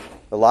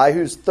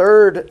Elihu's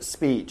third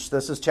speech.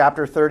 This is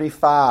chapter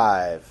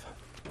 35.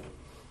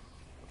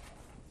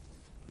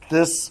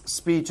 This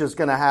speech is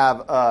going to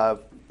have a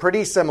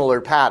pretty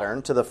similar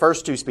pattern to the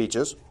first two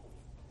speeches,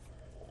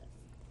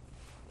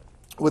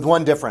 with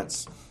one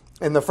difference.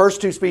 In the first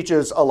two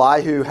speeches,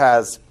 Elihu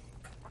has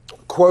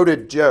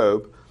quoted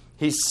Job.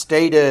 He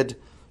stated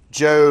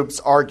Job's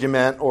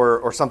argument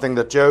or something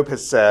that Job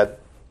has said,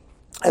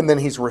 and then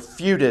he's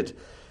refuted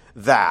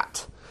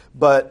that.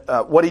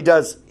 But what he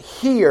does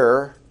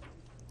here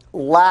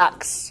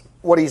lacks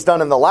what he's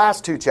done in the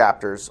last two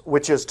chapters,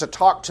 which is to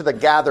talk to the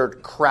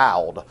gathered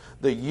crowd,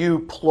 the you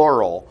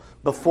plural,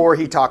 before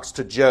he talks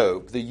to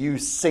Job, the you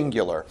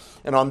singular.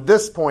 And on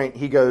this point,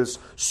 he goes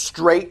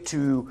straight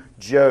to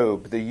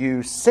Job, the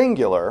you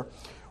singular,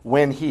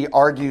 when he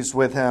argues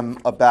with him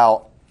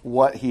about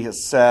what he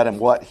has said and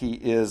what he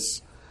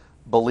is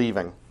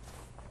believing.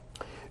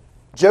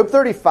 Job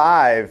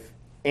 35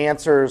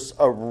 answers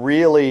a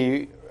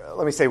really,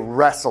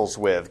 wrestles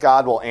with.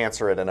 God will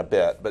answer it in a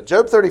bit. But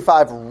Job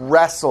 35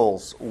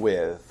 wrestles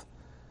with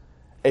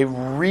a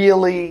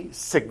really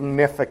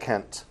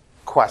significant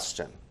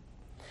question.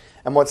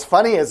 And what's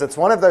funny is it's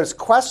one of those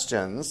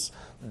questions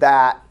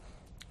that,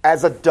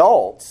 as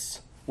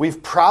adults,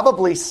 we've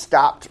probably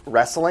stopped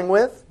wrestling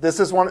with. This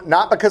is one,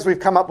 not because we've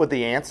come up with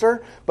the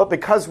answer, but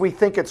because we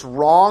think it's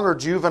wrong or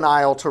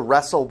juvenile to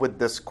wrestle with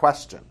this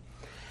question.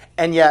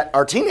 And yet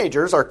our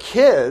teenagers, our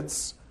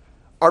kids,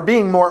 are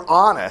being more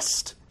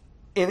honest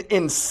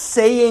in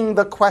saying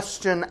the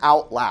question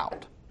out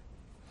loud.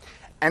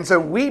 And so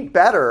we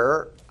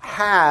better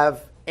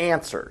have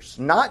answers,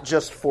 not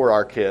just for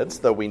our kids,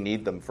 though we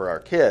need them for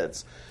our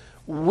kids.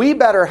 We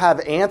better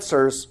have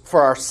answers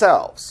for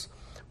ourselves,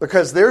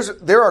 because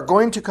there are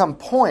going to come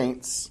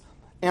points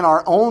in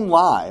our own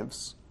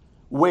lives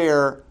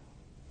where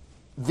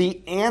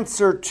the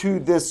answer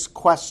to this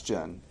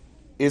question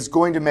is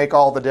going to make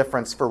all the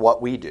difference for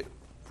what we do,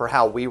 for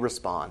how we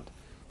respond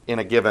in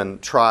a given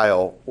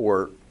trial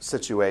or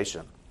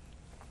situation.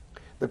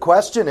 The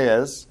question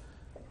is,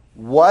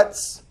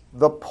 what's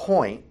the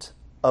point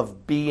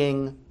of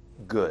being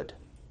good?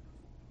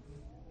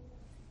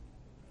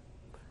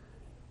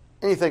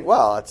 And you think,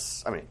 well,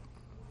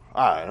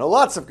 I know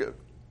lots of good.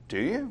 Do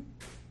you?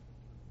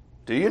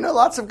 Do you know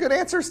lots of good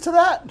answers to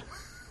that?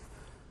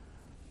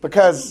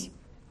 Because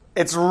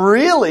it's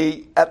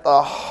really at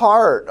the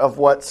heart of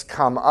what's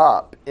come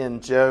up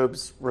in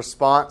Job's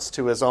response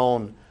to his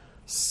own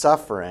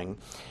suffering.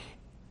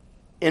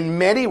 In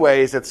many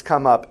ways, it's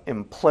come up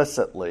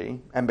implicitly,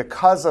 and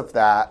because of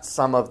that,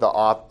 some of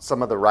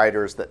the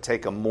writers that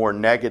take a more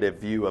negative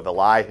view of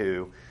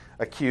Elihu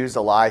accuse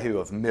Elihu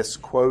of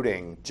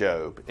misquoting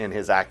Job in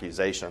his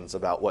accusations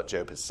about what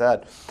Job has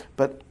said.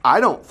 But I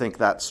don't think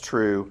that's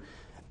true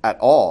at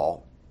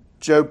all.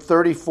 Job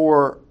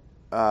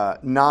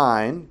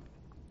 34:9,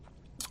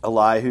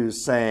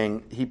 Elihu's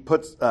saying, he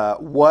puts,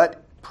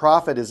 what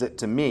profit is it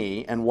to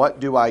me, and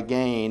what do I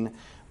gain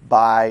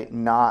by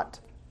not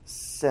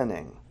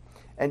sinning?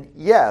 And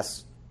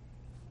yes,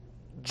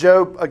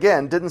 Job,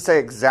 again, didn't say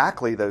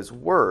exactly those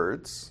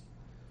words,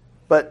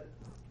 but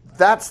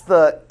that's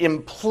the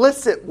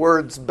implicit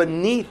words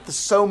beneath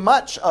so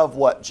much of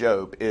what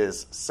Job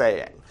is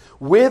saying.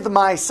 With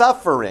my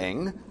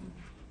suffering,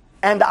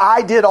 and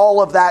I did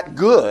all of that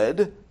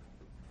good,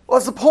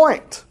 what's the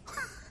point?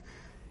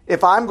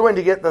 If I'm going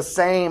to get the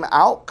same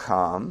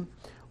outcome,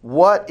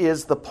 what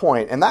is the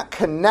point? And that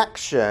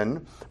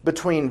connection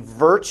between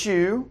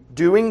virtue,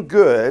 doing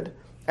good,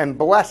 and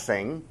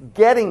blessing,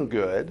 getting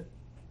good,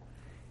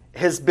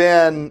 has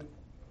been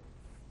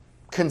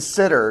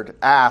considered,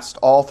 asked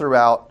all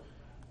throughout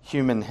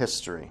human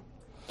history.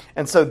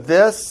 And so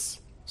this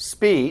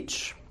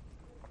speech,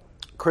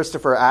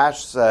 Christopher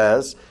Ashe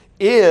says,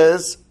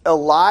 is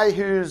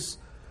Elihu's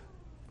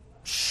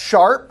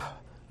sharp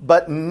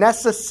but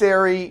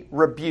necessary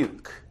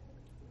rebuke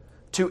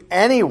to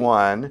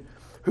anyone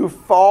who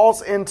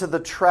falls into the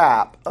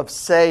trap of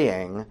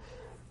saying,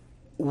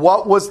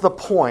 what was the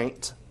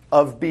point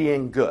of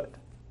being good?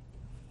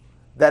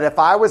 That if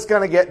I was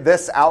going to get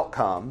this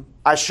outcome,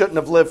 I shouldn't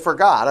have lived for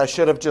God. I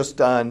should have just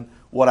done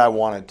what I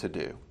wanted to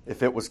do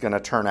if it was going to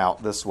turn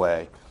out this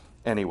way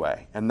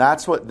anyway. And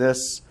that's what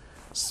this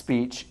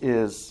speech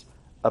is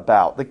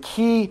about. The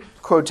key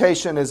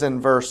quotation is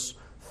in verse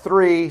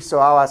 3, so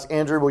I'll ask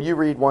Andrew, will you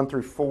read 1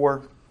 through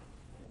 4?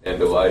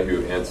 And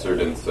Elihu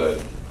answered and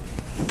said,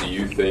 do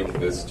you think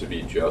this to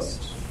be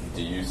just?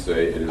 Do you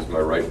say it is my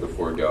right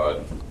before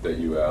God that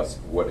you ask,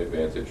 what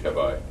advantage have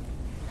I?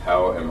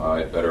 How am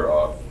I better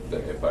off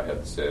than if I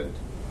had sinned?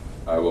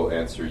 I will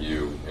answer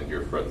you and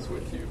your friends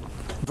with you.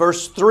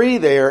 Verse 3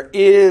 there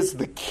is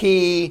the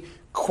key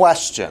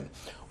question.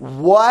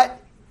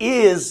 What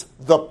is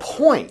the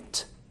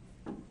point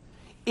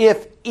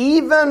if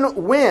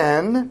even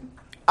when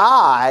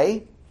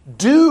I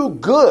do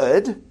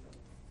good,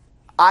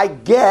 I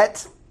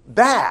get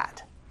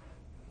bad?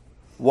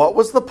 What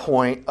was the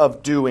point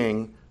of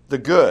doing the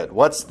good?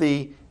 What's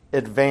the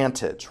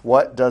advantage?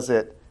 What does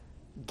it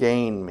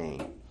gain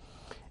me?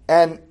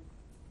 And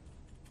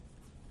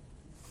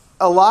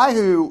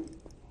Elihu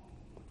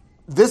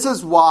this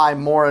is why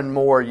more and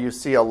more you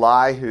see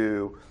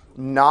Elihu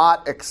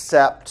not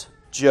accept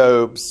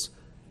Job's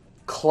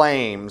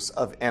claims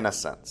of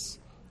innocence.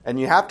 And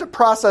you have to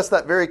process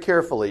that very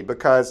carefully,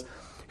 because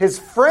his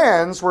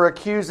friends were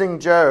accusing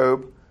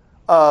Job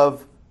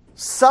of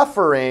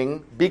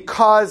suffering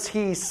because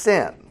he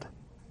sinned.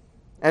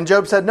 And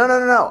Job said,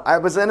 no, I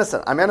was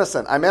innocent. I'm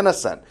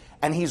innocent.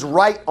 And he's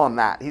right on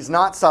that. He's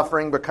not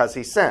suffering because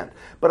he sinned.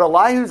 But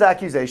Elihu's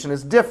accusation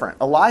is different.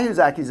 Elihu's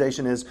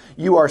accusation is,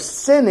 you are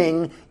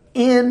sinning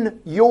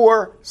in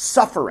your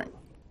suffering.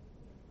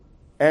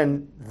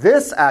 And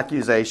this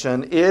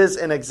accusation is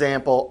an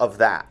example of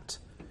that.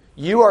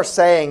 You are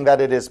saying that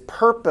it is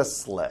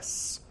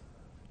purposeless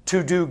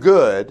to do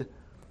good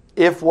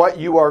if what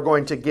you are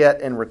going to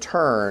get in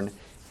return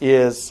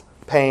is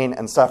pain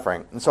and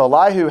suffering. And so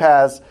Elihu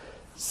has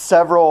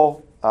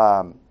several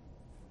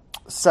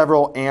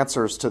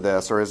answers to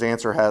this, or his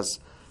answer has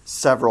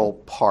several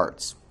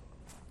parts.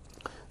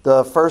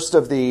 The first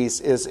of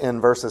these is in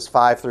verses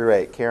 5 through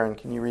 8. Karen,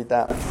 can you read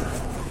that?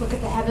 Look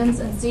at the heavens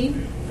and see,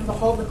 and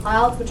behold the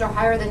clouds which are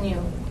higher than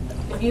you.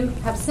 If you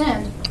have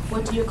sinned,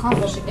 what do you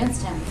accomplish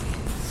against him?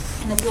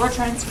 And if your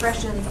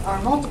transgressions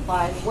are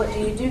multiplied, what do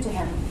you do to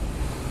him?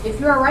 If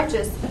you are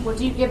righteous, what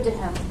do you give to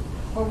him?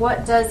 Or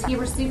what does he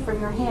receive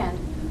from your hand?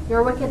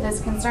 Your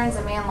wickedness concerns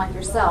a man like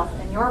yourself,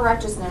 and your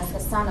righteousness a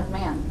son of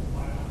man.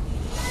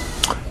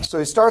 So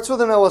he starts with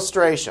an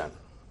illustration.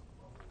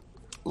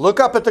 Look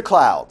up at the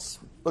clouds.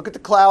 Look at the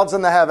clouds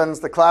in the heavens,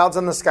 the clouds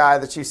in the sky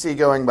that you see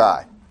going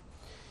by.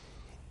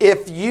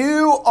 If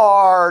you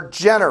are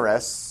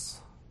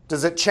generous,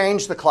 does it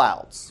change the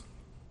clouds?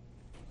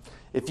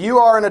 If you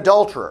are an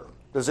adulterer,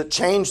 does it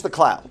change the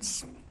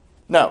clouds?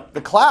 No.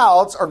 The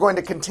clouds are going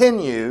to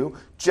continue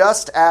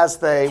just as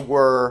they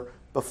were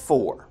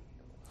before.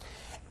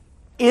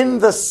 In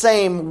the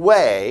same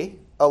way,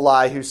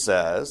 Elihu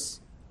says,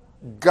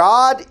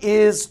 God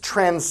is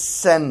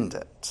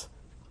transcendent.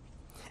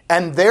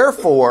 And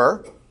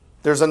therefore,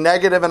 there's a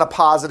negative and a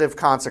positive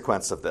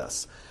consequence of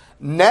this.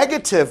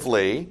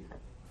 Negatively,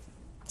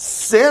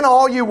 sin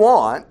all you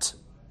want,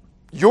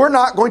 you're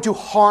not going to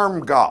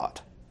harm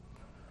God.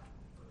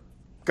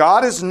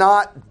 God is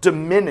not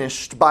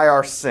diminished by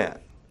our sin.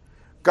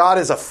 God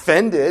is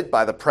offended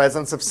by the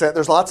presence of sin.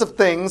 There's lots of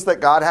things that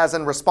God has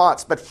in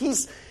response, but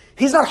He's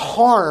not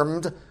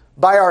harmed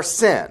by our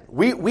sin.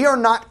 We are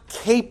not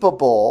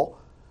capable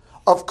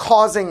of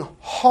causing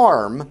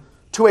harm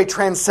to a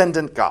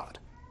transcendent God.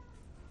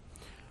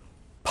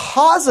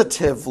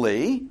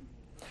 Positively,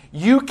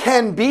 you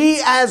can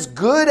be as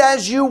good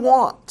as you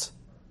want.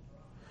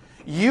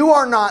 You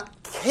are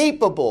not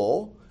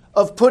capable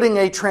of putting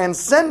a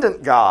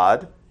transcendent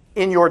God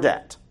in your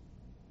debt.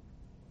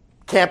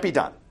 Can't be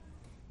done.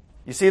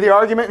 You see the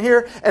argument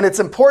here? And it's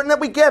important that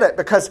we get it,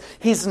 because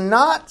he's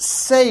not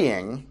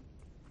saying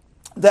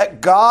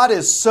that God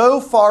is so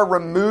far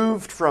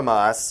removed from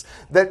us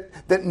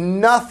that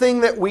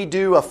nothing that we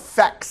do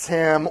affects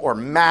him or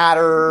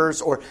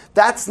matters, or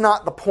that's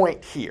not the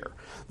point here.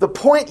 The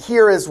point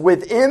here is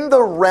within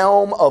the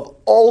realm of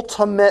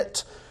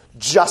ultimate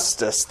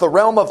justice, the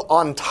realm of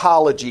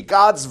ontology,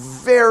 God's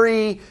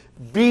very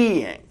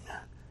being.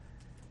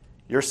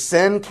 Your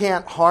sin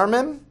can't harm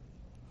him,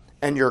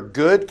 and your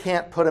good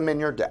can't put him in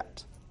your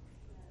debt.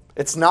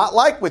 It's not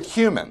like with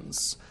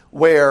humans,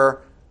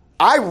 where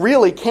I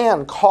really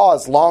can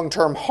cause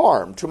long-term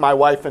harm to my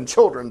wife and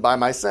children by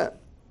my sin.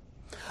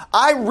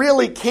 I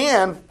really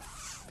can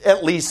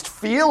at least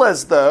feel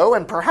as though,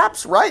 and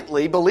perhaps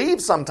rightly believe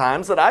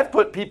sometimes, that I've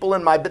put people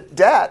in my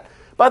debt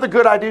by the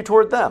good I do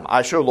toward them.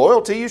 I show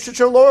loyalty, you should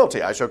show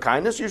loyalty. I show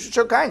kindness, you should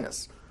show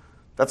kindness.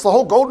 That's the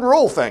whole golden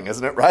rule thing,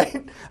 isn't it,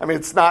 right? I mean,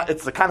 it's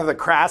the kind of the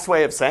crass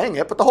way of saying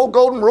it, but the whole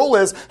golden rule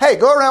is, hey,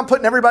 go around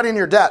putting everybody in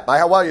your debt by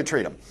how well you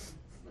treat them.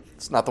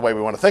 It's not the way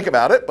we want to think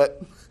about it,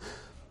 but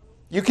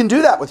you can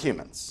do that with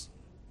humans.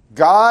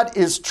 God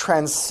is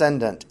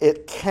transcendent.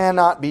 It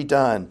cannot be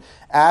done.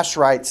 Ash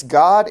writes,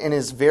 God in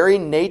his very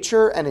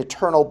nature and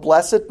eternal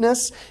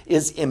blessedness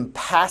is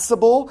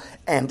impassible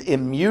and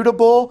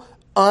immutable,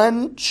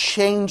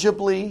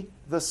 unchangeably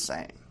the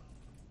same.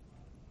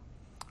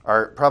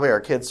 Probably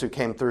our kids who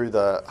came through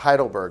the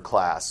Heidelberg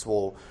class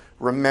will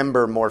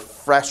remember more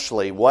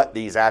freshly what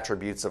these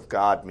attributes of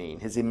God mean,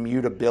 his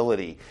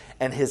immutability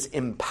and his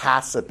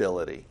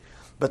impassibility.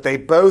 But they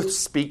both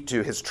speak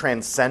to his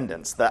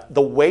transcendence,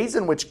 the ways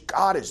in which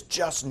God is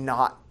just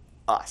not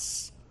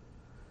us.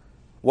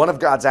 One of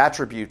God's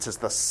attributes is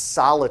the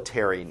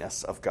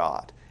solitariness of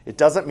God. It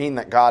doesn't mean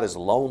that God is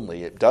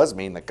lonely. It does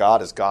mean that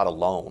God is God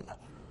alone.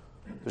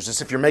 There's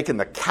just, if you're making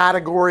the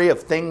category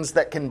of things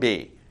that can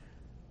be,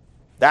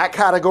 that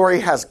category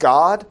has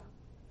God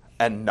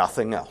and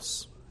nothing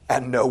else,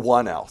 and no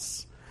one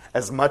else.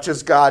 As much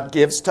as God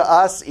gives to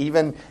us,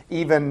 even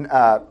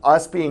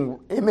us being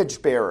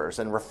image bearers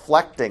and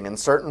reflecting in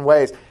certain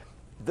ways,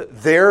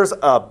 there's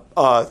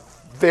a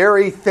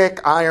very thick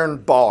iron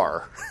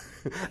bar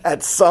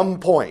at some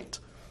point,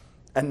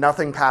 and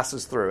nothing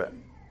passes through it.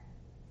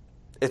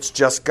 It's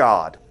just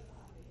God,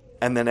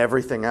 and then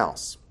everything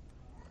else.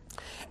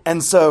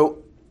 And so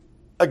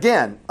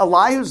again,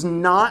 Elihu's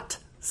not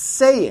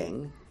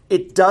saying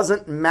it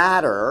doesn't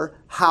matter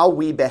how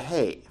we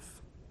behave.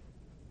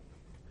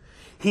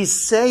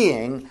 He's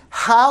saying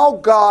how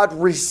God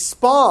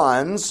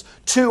responds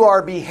to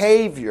our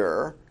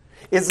behavior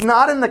is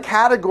not in the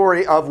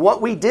category of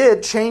what we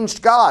did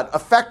changed God,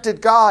 affected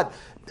God,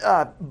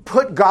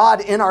 put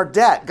God in our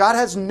debt. God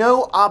has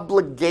no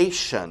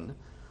obligation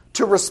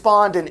to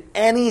respond in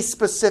any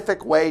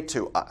specific way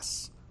to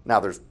us. Now,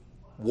 there's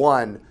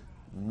one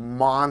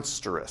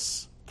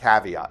monstrous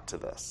caveat to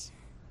this,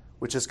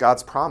 which is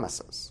God's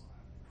promises.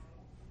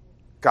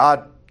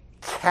 God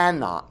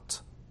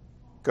cannot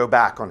go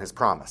back on his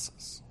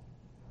promises.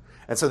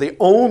 And so the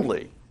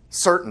only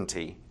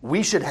certainty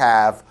we should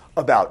have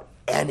about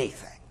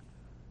anything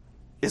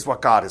is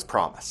what God has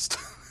promised.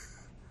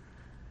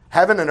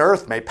 Heaven and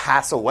earth may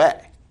pass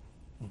away,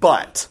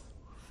 but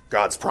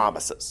God's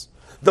promises.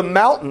 The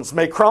mountains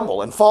may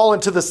crumble and fall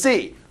into the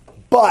sea,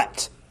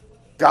 but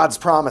God's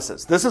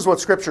promises. This is what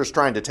Scripture is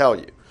trying to tell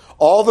you.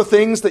 All the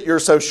things that you're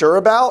so sure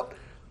about,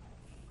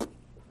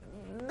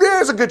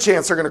 there's a good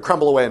chance they're going to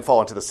crumble away and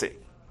fall into the sea.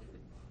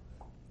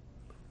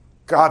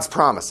 God's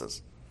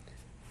promises.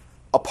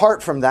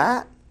 Apart from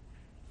that,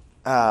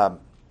 God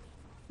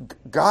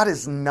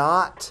is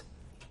not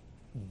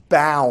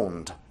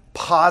bound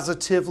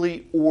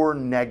positively or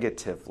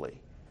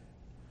negatively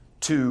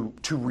to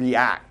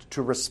react,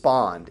 to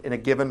respond in a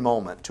given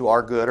moment to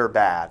our good or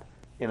bad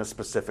in a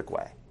specific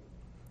way.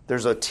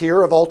 There's a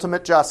tier of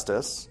ultimate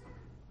justice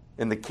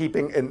in the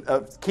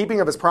keeping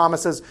of his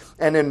promises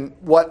and in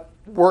what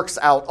works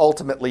out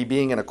ultimately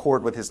being in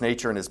accord with his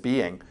nature and his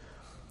being.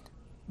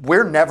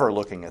 We're never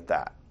looking at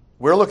that.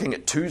 We're looking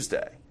at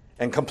Tuesday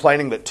and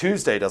complaining that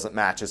Tuesday doesn't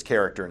match his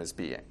character and his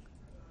being.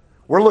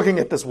 We're looking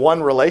at this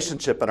one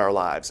relationship in our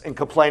lives and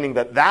complaining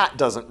that that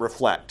doesn't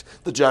reflect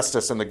the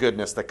justice and the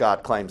goodness that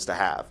God claims to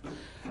have.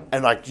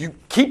 And you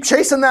keep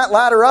chasing that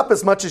ladder up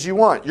as much as you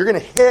want. You're going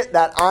to hit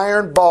that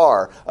iron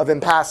bar of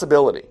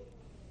impassibility.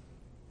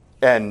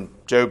 And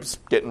Job's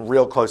getting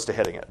real close to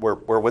hitting it.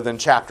 We're within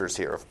chapters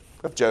here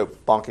of Job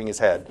bonking his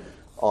head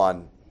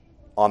on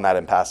that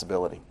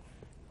impassibility.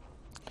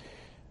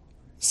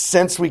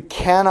 Since we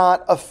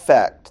cannot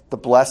affect the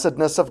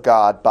blessedness of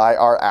God by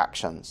our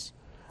actions,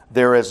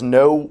 there is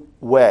no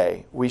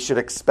way we should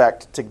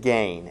expect to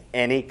gain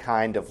any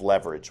kind of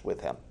leverage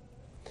with him.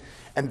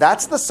 And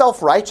that's the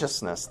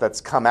self-righteousness that's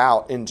come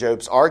out in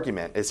Job's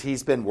argument as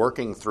he's been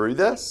working through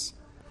this.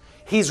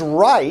 He's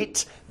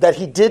right that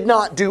he did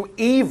not do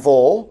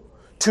evil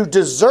to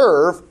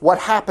deserve what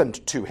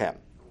happened to him.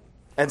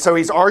 And so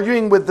he's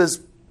arguing with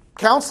his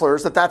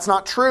counselors that that's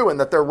not true and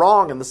that they're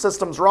wrong and the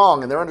system's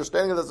wrong and their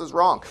understanding of this is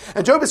wrong.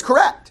 And Job is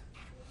correct.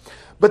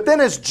 But then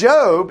as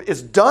Job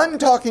is done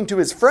talking to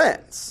his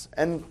friends,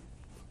 and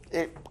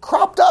it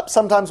cropped up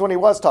sometimes when he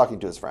was talking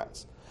to his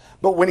friends,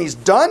 but when he's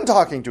done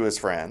talking to his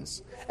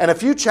friends, and a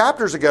few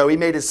chapters ago he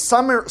made his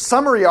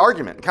summary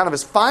argument, kind of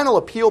his final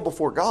appeal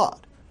before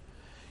God,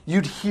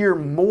 you'd hear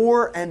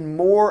more and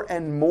more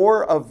and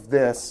more of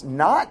this,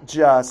 not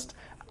just,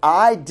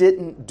 I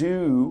didn't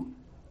do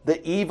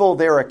the evil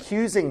they're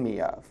accusing me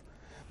of,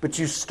 but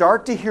you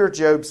start to hear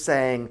Job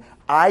saying,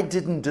 I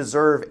didn't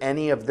deserve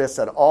any of this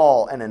at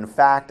all, and in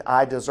fact,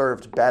 I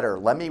deserved better.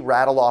 Let me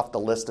rattle off the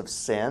list of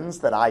sins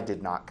that I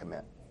did not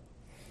commit.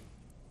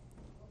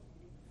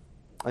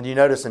 And you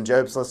notice in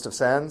Job's list of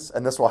sins,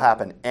 and this will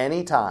happen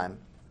any time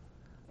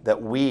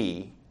that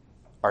we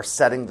are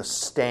setting the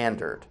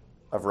standard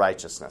of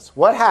righteousness.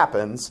 What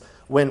happens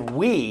when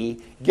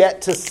we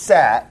get to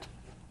set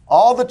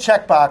all the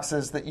check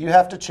boxes that you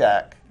have to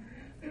check?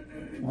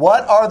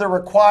 What are the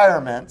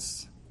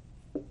requirements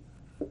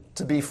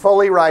to be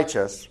fully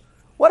righteous?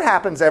 What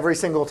happens every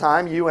single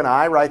time you and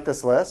I write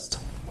this list?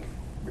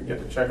 We get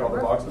to check all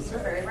the boxes. We're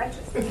very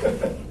righteous.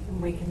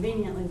 And we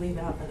conveniently leave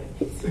out other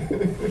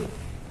pieces.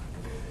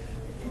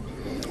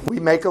 We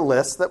make a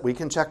list that we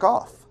can check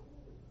off.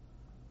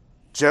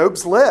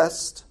 Job's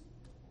list,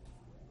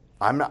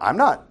 I'm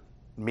not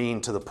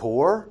mean to the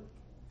poor.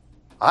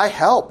 I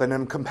help and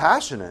am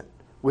compassionate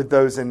with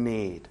those in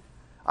need.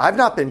 I've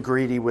not been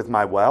greedy with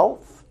my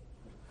wealth.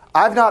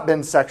 I've not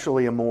been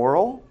sexually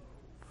immoral.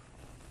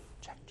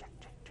 Check.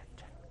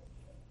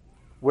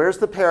 Where's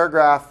the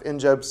paragraph in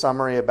Job's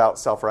summary about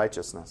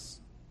self-righteousness?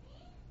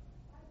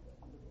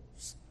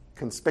 It's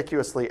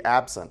conspicuously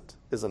absent,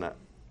 isn't it?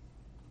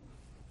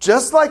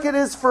 Just like it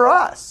is for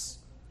us.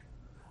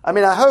 I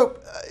mean, I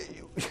hope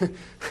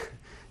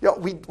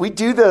we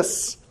do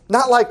this,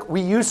 not like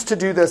we used to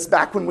do this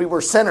back when we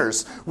were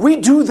sinners. We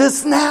do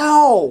this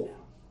now.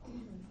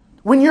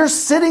 When you're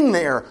sitting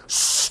there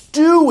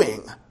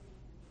stewing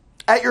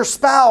at your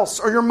spouse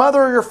or your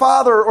mother or your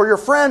father or your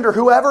friend or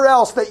whoever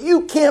else that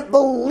you can't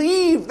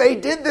believe they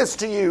did this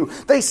to you.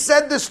 They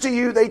said this to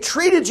you. They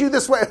treated you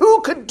this way.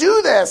 Who could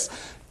do this?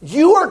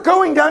 You are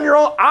going down your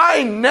own.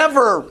 I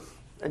never.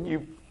 And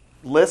you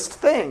list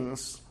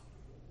things.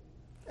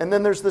 And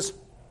then there's this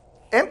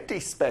empty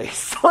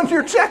space on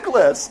your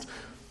checklist.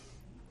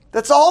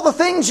 That's all the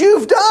things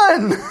you've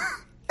done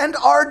and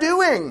are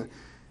doing.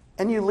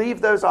 And you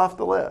leave those off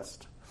the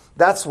list.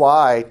 That's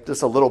why,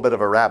 just a little bit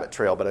of a rabbit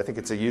trail, but I think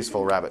it's a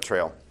useful rabbit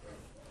trail.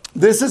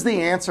 This is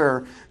the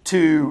answer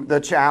to the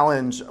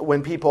challenge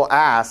when people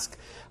ask,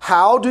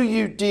 how do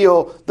you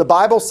deal? The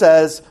Bible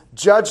says,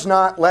 judge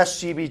not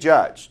lest ye be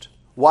judged.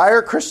 Why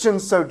are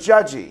Christians so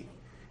judgy?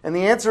 And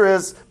the answer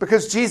is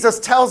because Jesus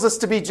tells us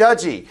to be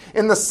judgy.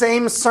 In the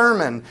same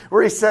sermon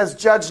where he says,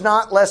 judge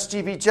not lest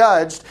ye be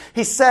judged,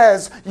 he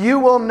says, you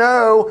will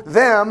know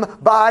them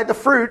by the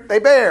fruit they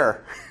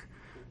bear.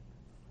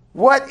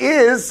 What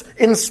is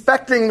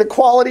inspecting the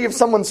quality of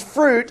someone's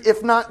fruit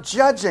if not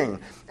judging?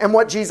 And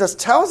what Jesus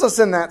tells us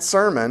in that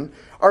sermon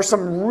are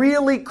some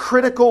really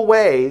critical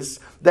ways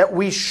that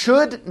we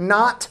should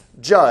not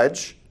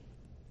judge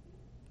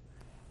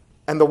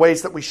and the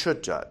ways that we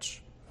should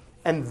judge.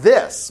 And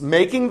this,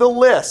 making the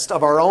list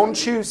of our own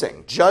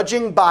choosing,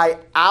 judging by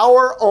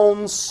our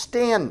own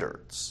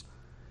standards,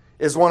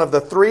 is one of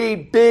the three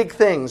big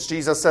things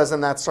Jesus says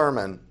in that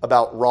sermon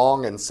about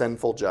wrong and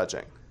sinful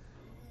judging.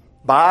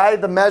 By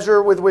the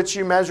measure with which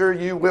you measure,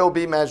 you will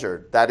be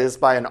measured. That is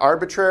by an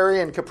arbitrary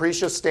and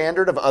capricious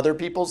standard of other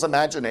people's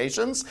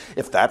imaginations.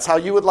 If that's how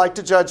you would like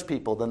to judge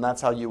people, then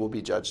that's how you will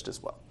be judged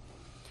as well.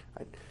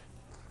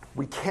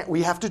 Right?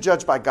 We have to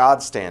judge by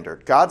God's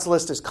standard. God's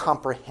list is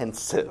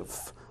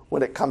comprehensive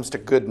when it comes to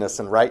goodness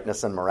and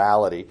rightness and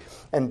morality.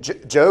 And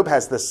Job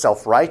has this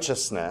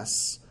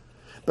self-righteousness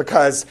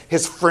because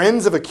his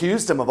friends have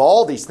accused him of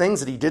all these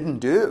things that he didn't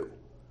do.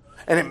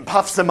 And it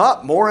puffs him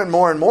up more and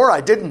more and more. I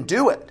didn't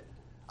do it.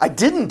 I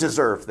didn't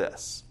deserve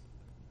this.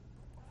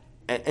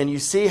 And you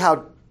see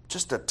how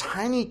just a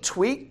tiny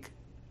tweak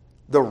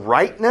the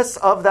rightness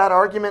of that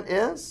argument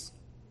is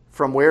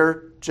from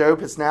where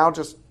Job has now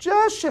just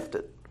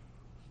shifted.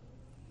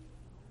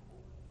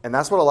 And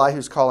that's what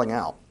Elihu's calling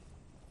out.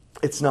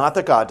 It's not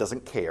that God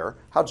doesn't care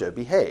how Job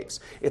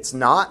behaves. It's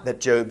not that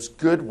Job's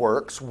good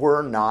works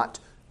were not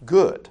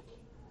good.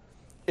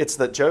 It's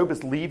that Job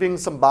is leaving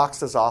some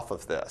boxes off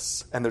of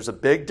this. And there's a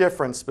big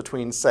difference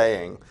between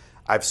saying,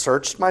 I've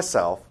searched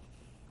myself.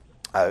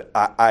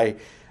 I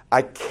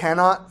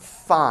cannot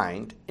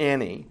find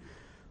any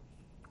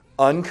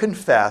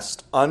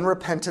unconfessed,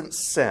 unrepentant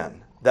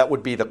sin that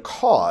would be the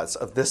cause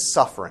of this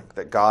suffering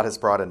that God has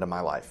brought into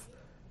my life.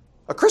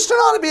 A Christian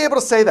ought to be able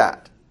to say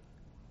that.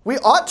 We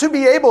ought to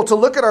be able to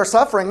look at our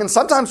suffering, and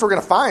sometimes we're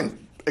going to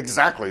find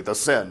exactly the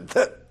sin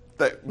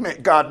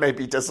that God may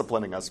be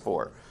disciplining us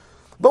for.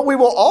 But we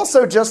will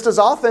also just as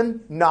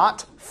often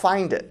not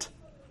find it.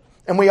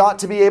 And we ought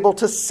to be able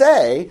to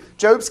say,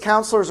 Job's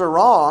counselors are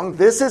wrong.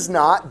 This is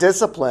not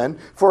discipline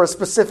for a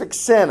specific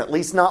sin, at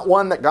least not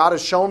one that God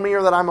has shown me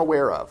or that I'm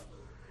aware of.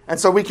 And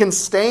so we can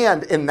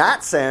stand, in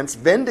that sense,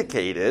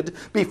 vindicated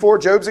before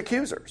Job's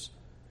accusers.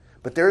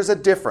 But there's a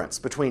difference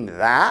between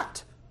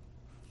that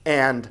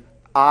and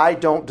I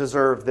don't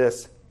deserve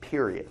this,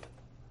 period.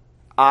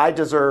 I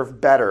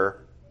deserve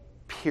better,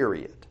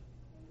 period.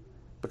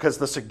 Because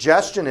the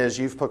suggestion is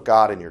you've put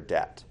God in your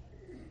debt.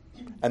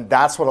 And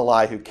that's what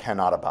Elihu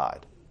cannot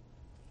abide.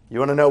 You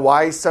want to know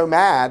why he's so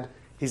mad?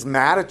 He's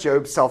mad at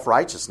Job's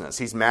self-righteousness.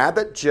 He's mad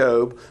that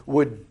Job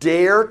would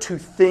dare to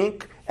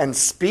think and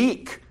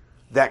speak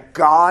that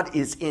God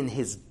is in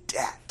his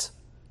debt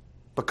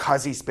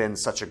because he's been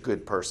such a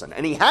good person.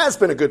 And he has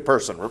been a good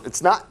person.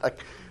 It's not like,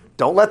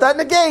 don't let that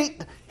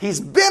negate. He's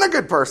been a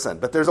good person.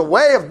 But there's a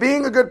way of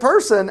being a good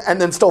person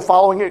and then still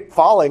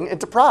falling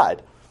into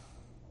pride.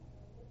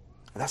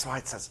 And that's why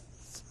it says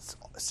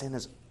sin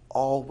is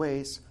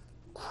always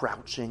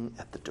crouching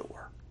at the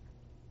door.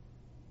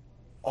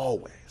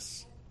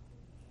 Always.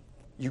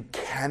 You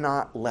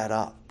cannot let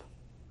up.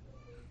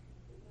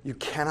 You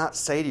cannot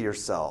say to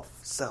yourself,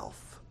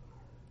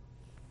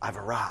 I've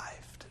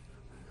arrived.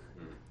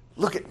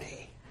 Look at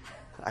me.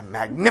 I'm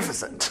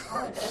magnificent.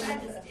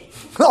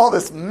 All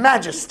this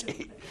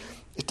majesty.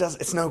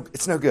 It's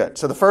no good.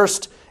 So the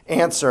first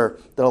answer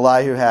that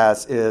Elihu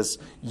has is,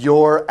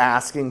 you're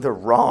asking the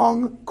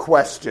wrong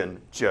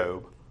question,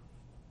 Job.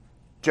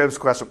 Job's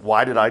question,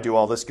 why did I do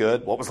all this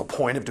good? What was the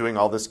point of doing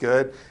all this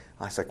good?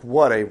 I was like,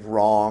 what a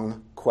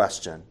wrong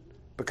question.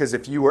 Because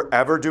if you were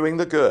ever doing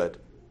the good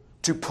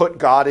to put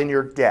God in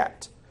your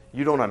debt,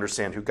 you don't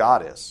understand who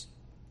God is.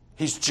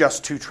 He's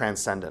just too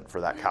transcendent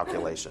for that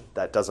calculation.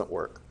 That doesn't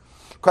work.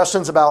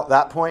 Questions about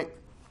that point?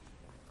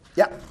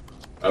 Yeah.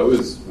 I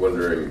was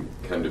wondering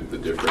kind of the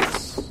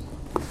difference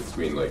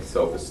between like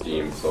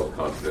self-esteem,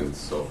 self-confidence,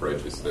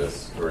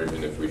 self-righteousness, or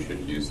even if we should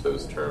use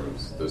those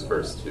terms, those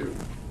first two.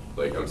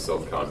 Like, I'm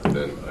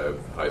self-confident, I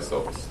have high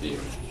self-esteem.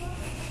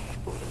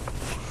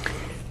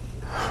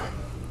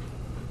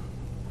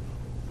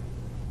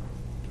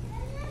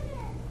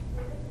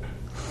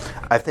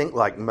 I think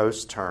like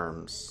most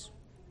terms,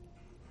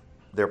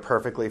 they're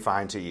perfectly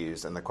fine to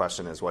use, and the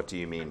question is, what do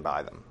you mean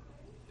by them?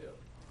 Yeah.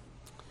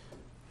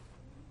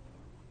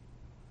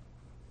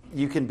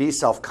 You can be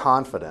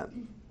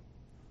self-confident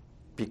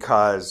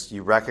because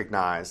you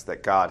recognize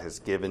that God has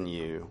given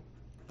you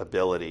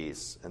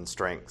abilities and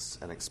strengths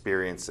and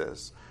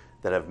experiences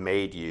that have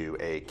made you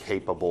a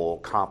capable,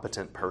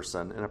 competent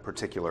person in a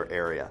particular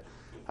area.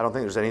 I don't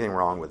think there's anything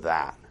wrong with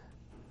that.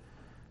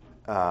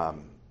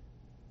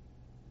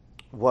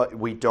 what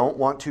we don't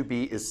want to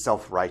be is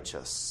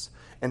self-righteous.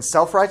 And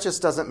self-righteous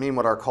doesn't mean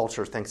what our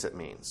culture thinks it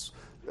means.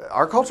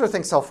 Our culture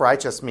thinks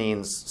self-righteous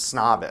means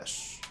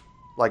snobbish,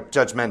 like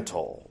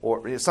judgmental,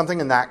 or something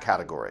in that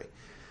category.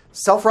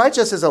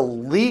 Self-righteous is a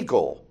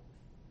legal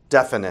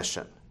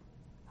definition.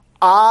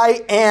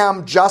 I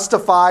am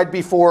justified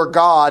before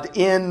God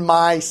in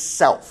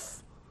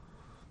myself.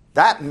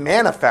 That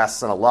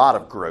manifests in a lot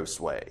of gross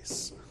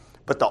ways.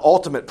 But the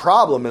ultimate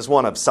problem is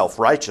one of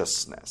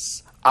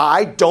self-righteousness.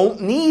 I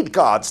don't need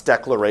God's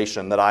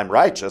declaration that I'm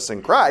righteous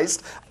in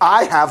Christ.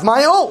 I have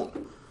my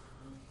own.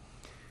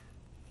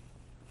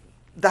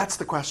 That's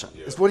the question.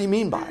 Is what do you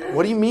mean by it?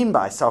 What do you mean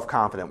by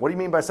self-confident? What do you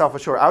mean by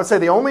self-assured? I would say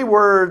the only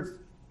word,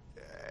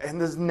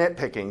 and this is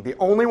nitpicking, the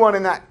only one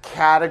in that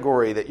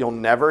category that you'll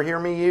never hear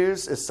me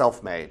use is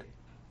self-made.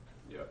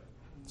 Yeah.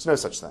 There's no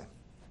such thing.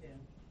 Yeah.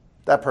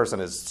 That person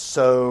is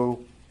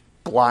so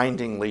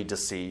blindingly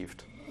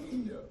deceived.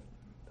 Yeah.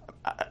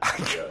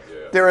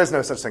 There is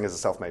no such thing as a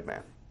self-made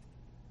man.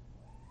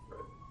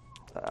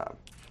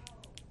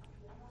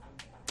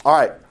 All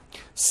right.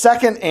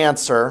 Second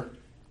answer,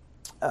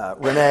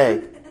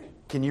 Renee,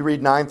 can you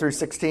read 9 through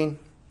 16?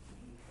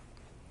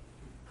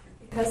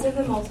 Because of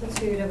the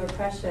multitude of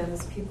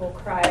oppressions, people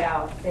cry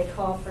out. They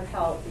call for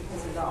help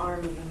because of the arm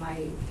of the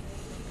mighty.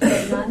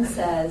 But none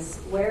says,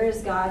 "Where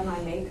is God my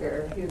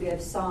maker, who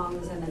gives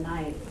songs in the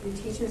night, who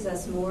teaches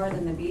us more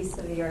than the beasts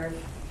of the earth,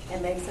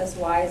 and makes us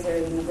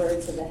wiser than the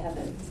birds of the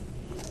heavens?"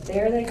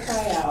 There they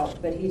cry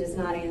out, but he does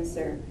not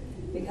answer,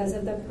 because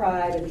of the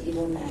pride of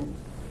evil men.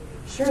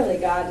 Surely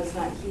God does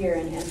not hear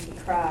an empty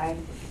cry,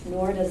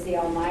 nor does the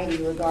Almighty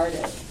regard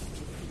it.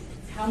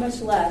 How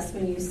much less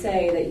when you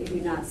say that you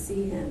do not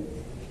see him,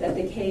 that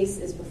the case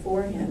is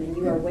before him and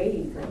you are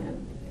waiting for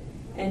him.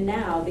 And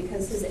now,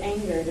 because his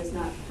anger does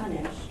not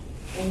punish,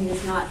 and he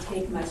does not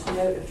take much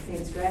note of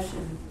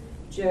transgression,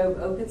 Job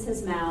opens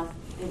his mouth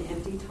in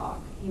empty talk.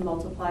 He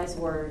multiplies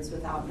words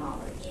without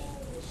knowledge.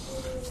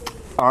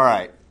 All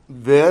right.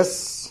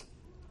 This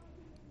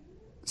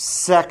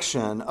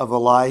section of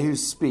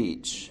Elihu's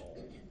speech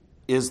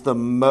is the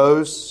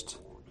most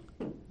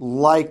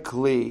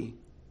likely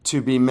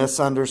to be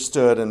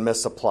misunderstood and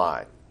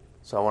misapplied.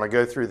 So I want to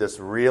go through this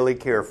really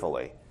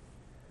carefully.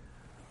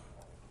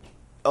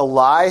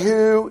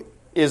 Elihu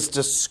is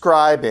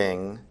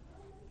describing,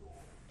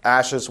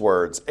 Ash's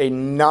words, a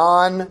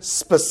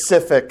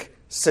non-specific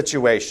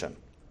situation.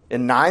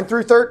 In 9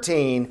 through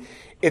 13,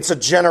 it's a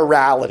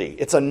generality.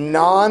 It's a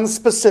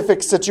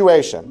non-specific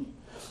situation.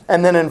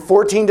 And then in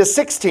 14 to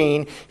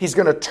 16, he's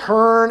going to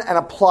turn and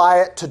apply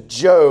it to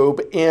Job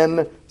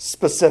in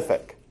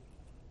specific.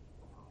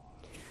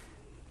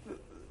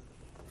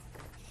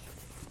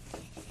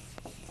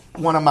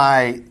 One of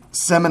my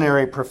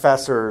seminary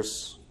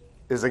professors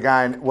was a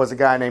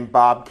guy named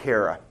Bob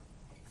Cara.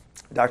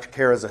 Dr.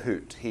 Cara's a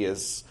hoot.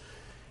 He's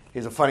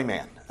a funny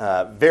man,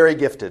 very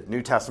gifted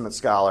New Testament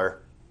scholar,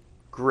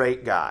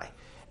 great guy.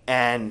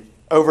 And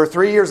over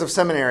 3 years of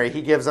seminary,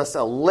 he gives us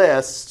a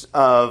list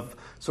of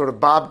sort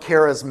of Bob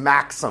Cara's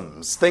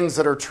maxims, things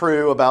that are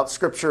true about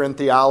Scripture and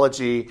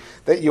theology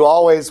that you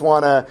always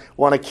want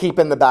to keep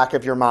in the back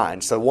of your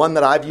mind. So one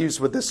that I've used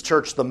with this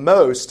church the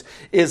most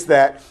is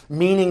that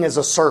meaning is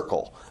a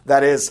circle.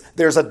 That is,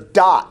 there's a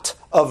dot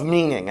of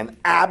meaning, an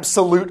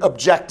absolute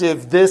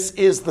objective. This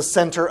is the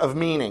center of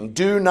meaning.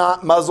 Do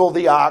not muzzle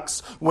the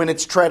ox when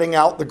it's treading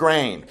out the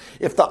grain.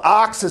 If the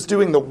ox is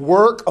doing the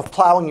work of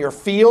plowing your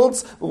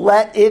fields,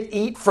 let it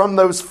eat from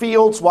those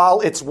fields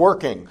while it's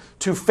working.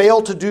 To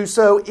fail to do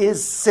so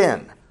is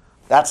sin.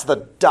 That's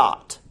the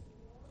dot.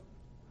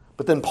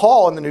 But then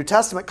Paul in the New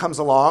Testament comes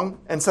along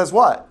and says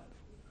what?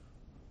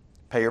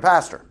 Pay your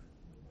pastor.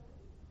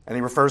 And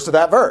he refers to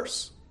that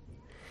verse.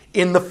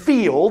 In the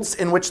fields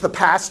in which the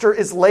pastor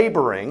is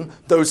laboring,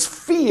 those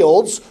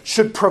fields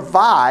should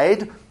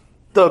provide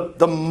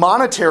the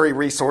monetary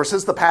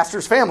resources the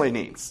pastor's family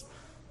needs.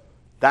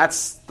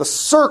 That's the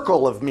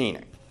circle of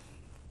meaning.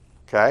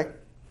 Okay?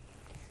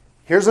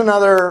 Here's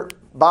another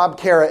Bob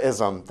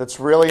Cara-ism that's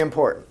really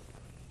important.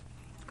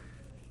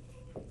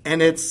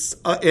 And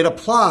it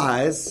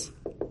applies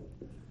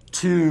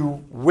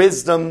to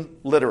wisdom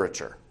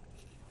literature.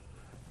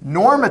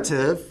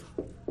 Normative,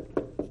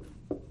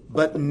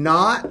 but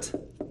not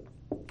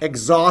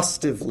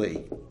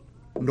exhaustively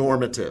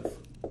normative.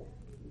 All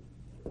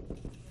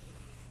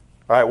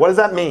right, what does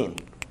that mean?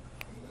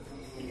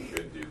 You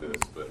should do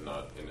this, but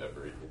not in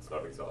every. It's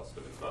not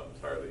exhaustive. It's not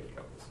entirely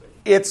encompassing.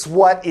 It's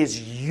what is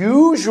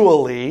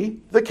usually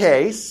the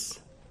case.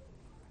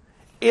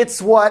 It's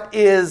what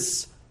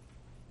is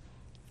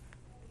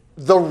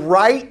the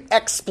right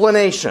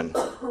explanation.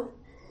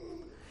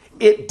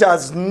 It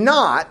does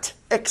not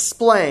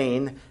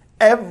explain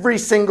every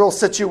single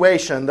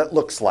situation that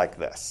looks like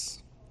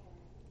this.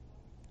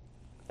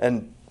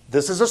 And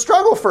this is a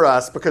struggle for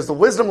us because the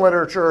wisdom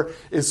literature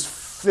is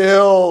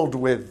filled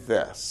with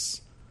this.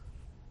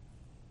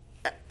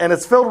 And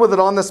it's filled with it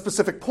on this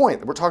specific point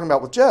that we're talking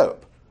about with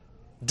Job.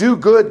 Do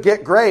good,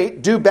 get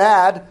great. Do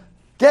bad,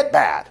 get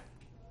bad.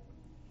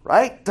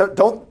 Right?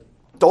 Don't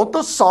don't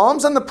the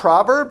Psalms and the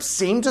Proverbs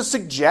seem to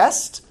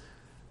suggest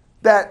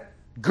that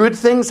good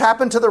things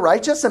happen to the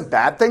righteous and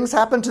bad things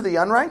happen to the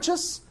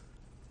unrighteous?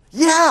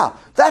 Yeah,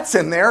 that's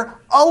in there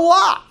a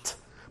lot.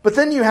 But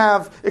then you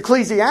have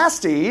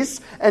Ecclesiastes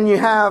and you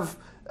have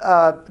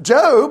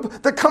Job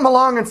that come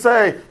along and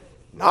say,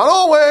 not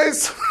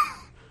always.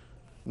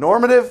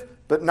 Normative,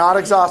 but not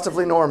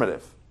exhaustively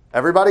normative.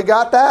 Everybody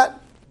got that?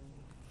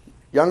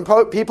 Young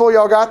people,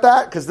 y'all got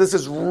that? Because this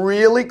is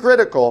really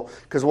critical,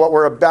 because what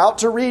we're about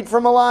to read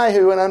from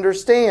Elihu and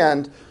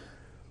understand,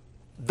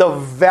 the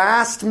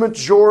vast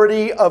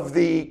majority of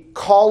the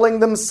calling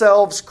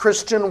themselves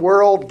Christian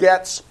world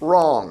gets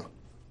wrong.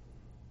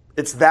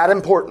 It's that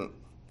important.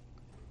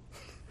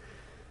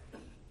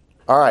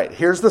 All right,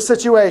 here's the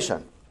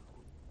situation.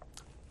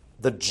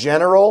 The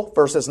general,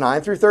 verses 9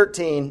 through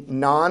 13,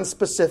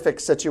 non-specific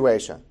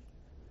situation.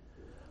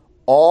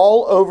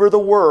 All over the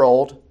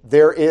world,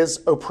 there is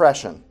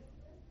oppression.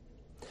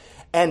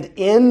 And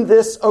in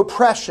this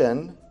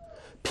oppression,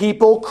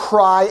 people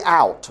cry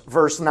out,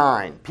 verse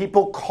 9.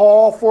 People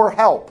call for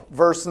help,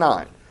 verse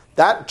 9.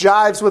 That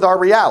jives with our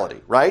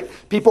reality, right?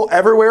 People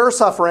everywhere are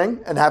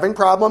suffering and having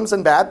problems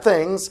and bad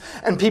things,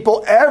 and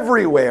people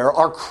everywhere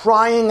are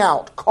crying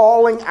out,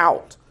 calling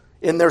out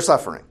in their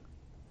suffering.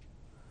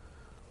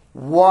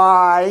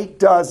 Why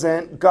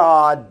doesn't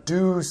God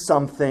do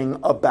something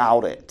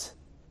about it?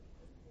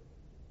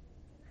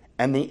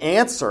 And the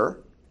answer,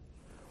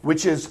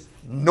 which is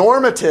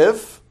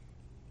normative,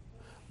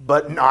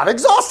 but not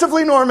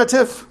exhaustively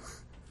normative,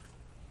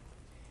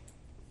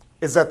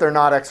 is that they're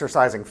not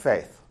exercising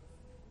faith.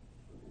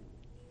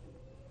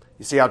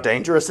 You see how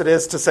dangerous it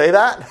is to say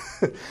that?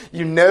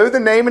 You know the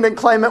name it and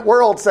claim it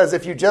world says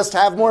if you just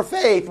have more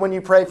faith, when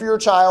you pray for your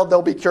child,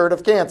 they'll be cured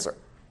of cancer.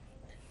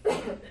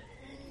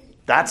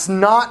 That's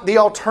not the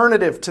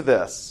alternative to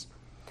this.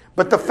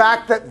 But the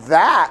fact that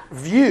that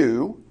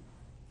view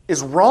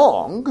is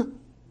wrong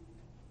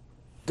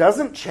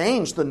doesn't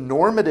change the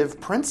normative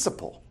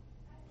principle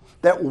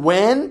that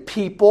when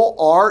people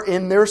are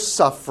in their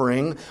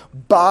suffering,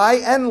 by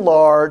and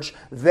large,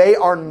 they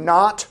are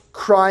not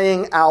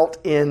crying out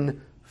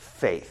in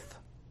faith.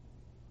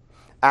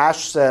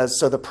 Ash says,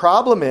 so the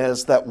problem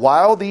is that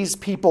while these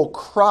people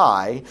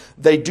cry,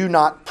 they do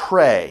not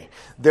pray.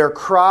 Their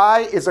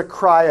cry is a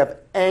cry of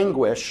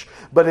anguish,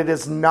 but it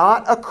is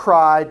not a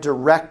cry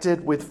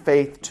directed with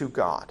faith to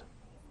God.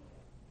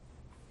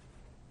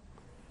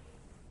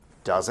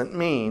 Doesn't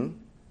mean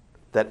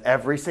that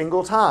every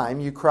single time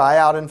you cry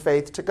out in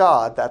faith to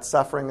God, that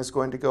suffering is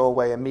going to go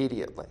away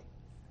immediately.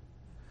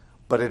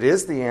 But it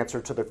is the answer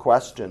to the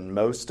question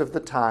most of the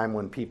time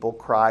when people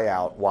cry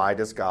out, why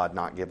does God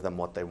not give them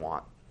what they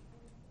want?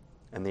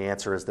 And the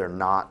answer is they're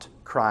not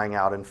crying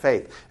out in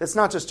faith. It's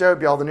not just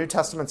Job, y'all. The New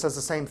Testament says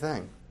the same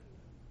thing.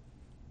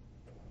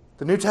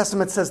 The New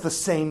Testament says the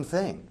same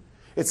thing.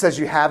 It says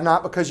you have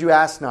not because you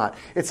ask not.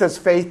 It says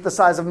faith the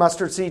size of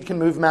mustard seed can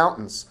move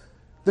mountains.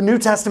 The New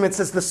Testament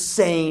says the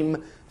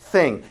same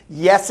thing.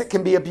 Yes, it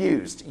can be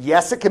abused.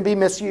 Yes, it can be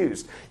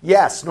misused.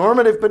 Yes,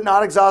 normative but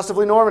not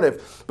exhaustively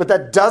normative. But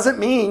that doesn't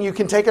mean you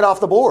can take it off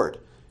the board.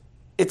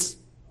 It's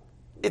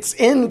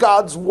in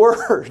God's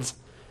Word.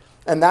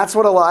 And that's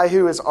what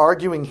Elihu is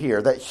arguing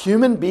here, that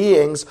human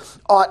beings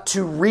ought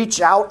to reach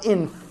out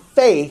in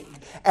faith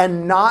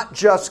and not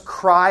just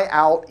cry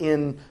out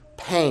in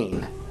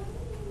pain.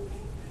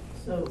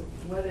 So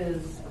what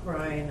is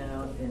crying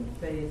out in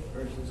faith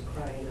versus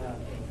crying out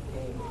in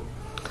pain?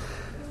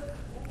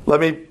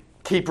 Let me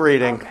keep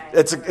reading.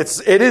 Okay.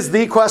 It is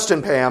the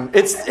question, Pam.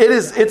 It's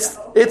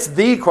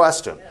the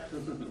question.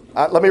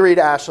 Let me read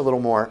Ash a little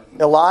more.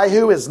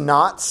 Elihu is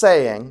not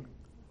saying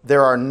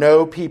there are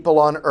no people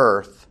on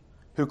earth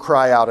who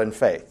cry out in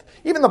faith.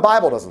 Even the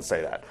Bible doesn't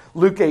say that.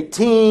 Luke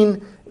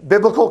 18,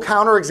 biblical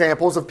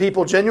counterexamples of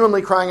people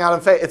genuinely crying out in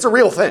faith. It's a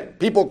real thing.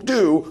 People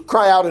do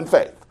cry out in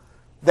faith.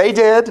 They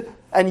did,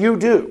 and you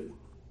do.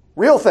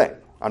 Real thing.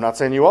 I'm not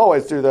saying you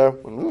always do, though.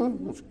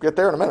 We'll get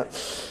there in a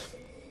minute.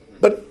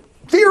 But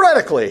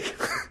theoretically,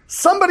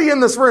 somebody in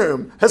this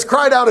room has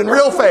cried out in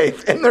real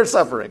faith in their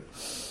suffering.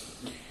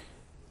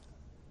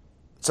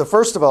 So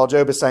first of all,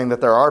 Job is saying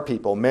that there are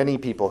people, many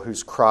people,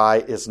 whose cry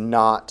is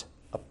not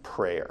a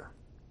prayer.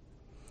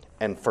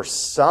 And for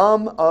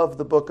some of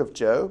the book of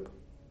Job,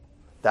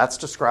 that's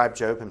described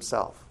Job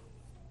himself.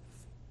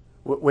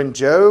 When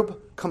Job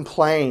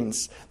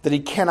complains that he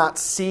cannot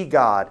see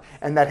God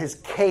and that his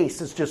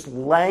case is just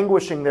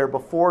languishing there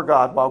before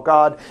God while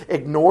God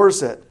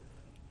ignores it,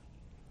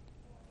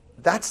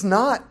 that's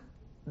not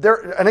there.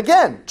 And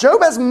again,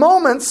 Job has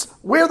moments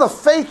where the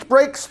faith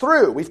breaks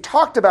through. We've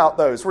talked about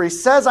those, where he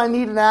says, I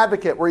need an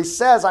advocate, where he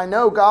says, I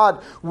know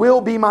God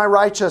will be my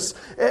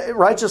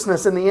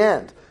righteousness in the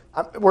end.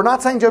 We're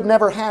not saying Job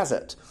never has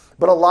it,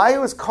 but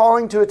Elihu is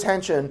calling to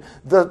attention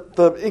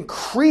the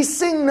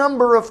increasing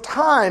number of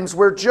times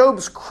where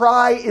Job's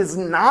cry is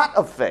not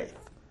of faith,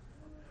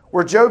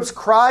 where Job's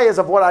cry is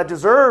of what I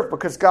deserve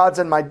because God's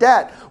in my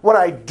debt, what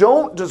I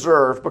don't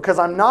deserve because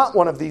I'm not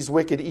one of these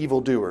wicked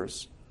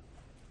evildoers.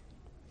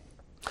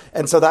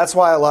 And so that's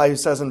why Elihu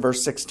says in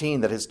verse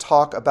 16 that his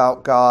talk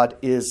about God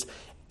is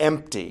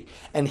empty.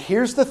 And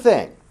here's the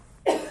thing.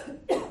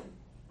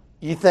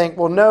 You think,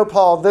 well, no,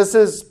 Paul, this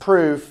is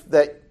proof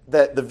that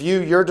the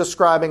view you're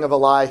describing of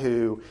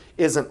Elihu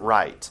isn't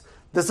right.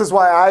 This is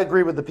why I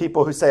agree with the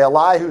people who say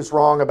Elihu's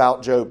wrong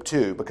about Job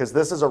too, because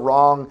this is a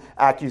wrong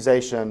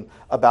accusation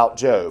about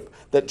Job,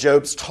 that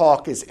Job's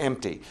talk is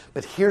empty.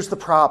 But here's the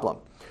problem.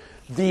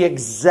 The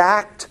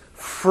exact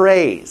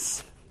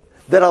phrase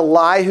that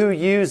Elihu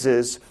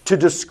uses to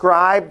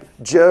describe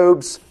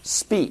Job's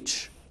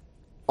speech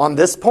on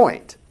this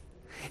point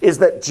is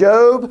that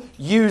Job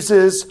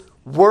uses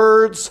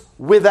words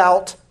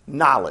without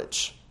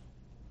knowledge.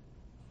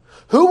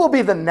 Who will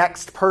be the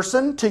next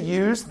person to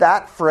use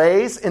that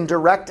phrase in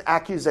direct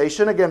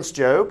accusation against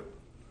Job?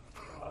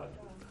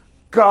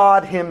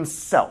 God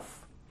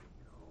himself.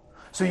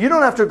 So you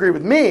don't have to agree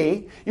with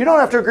me, you don't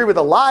have to agree with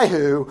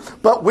Elihu,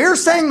 but we're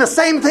saying the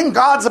same thing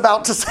God's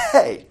about to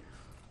say.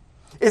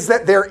 Is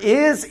that there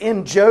is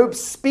in Job's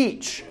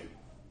speech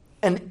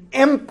an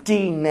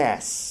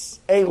emptiness,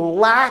 a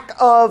lack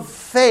of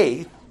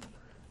faith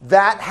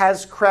that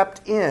has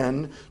crept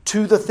in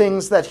to the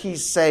things that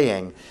he's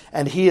saying.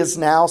 And he is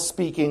now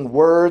speaking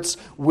words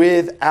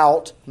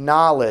without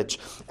knowledge.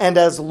 And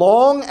as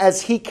long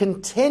as he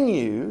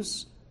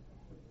continues,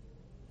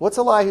 what's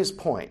Elihu's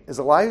point? Is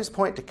Elihu's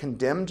point to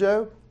condemn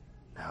Job?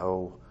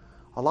 No.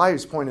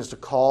 Elihu's point is to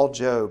call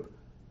Job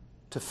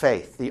to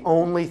faith, the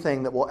only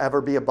thing that will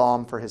ever be a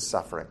balm for his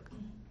suffering.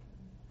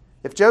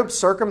 If Job's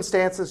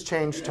circumstances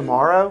change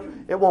tomorrow,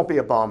 it won't be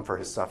a balm for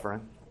his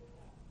suffering.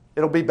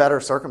 It'll be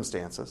better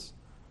circumstances.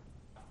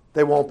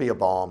 They won't be a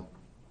balm.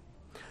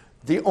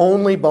 The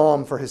only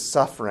balm for his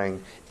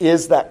suffering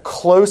is that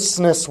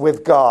closeness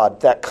with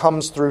God that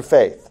comes through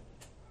faith.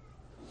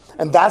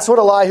 And that's what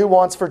Elihu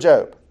wants for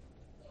Job.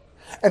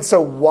 And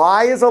so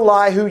why is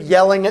Elihu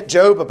yelling at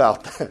Job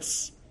about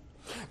this?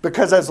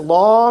 Because as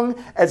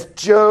long as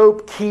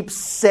Job keeps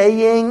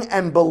saying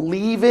and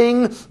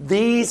believing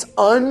these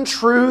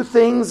untrue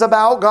things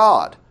about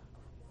God,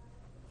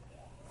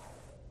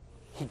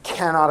 he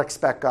cannot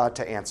expect God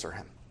to answer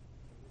him.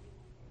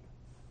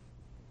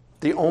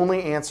 The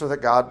only answer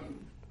that God...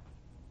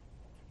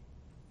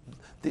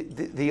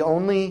 The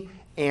only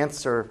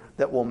answer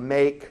that will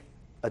make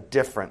a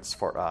difference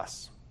for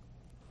us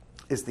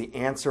is the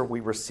answer we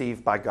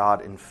receive by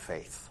God in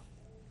faith.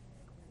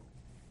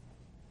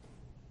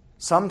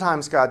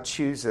 Sometimes God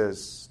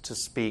chooses to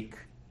speak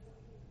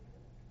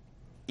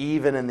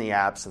even in the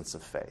absence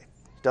of faith.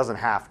 He doesn't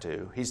have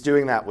to. He's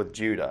doing that with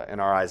Judah in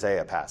our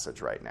Isaiah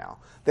passage right now.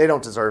 They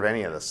don't deserve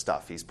any of the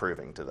stuff he's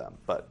proving to them,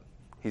 but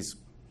he's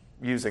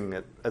using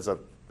it as an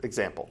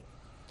example.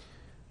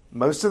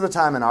 Most of the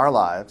time in our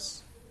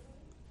lives,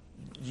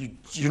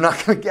 you're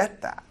not going to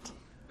get that.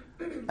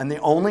 And the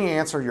only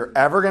answer you're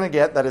ever going to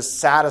get that is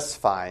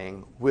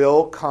satisfying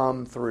will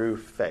come through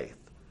faith.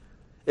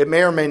 It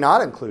may or may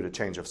not include a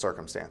change of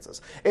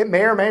circumstances. It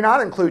may or may not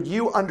include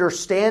you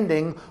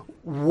understanding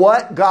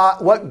what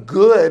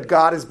good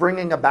God is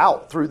bringing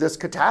about through this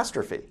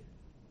catastrophe.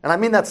 And I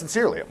mean that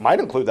sincerely. It might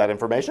include that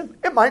information.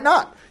 It might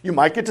not. You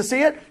might get to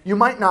see it. You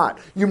might not.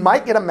 You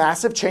might get a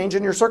massive change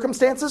in your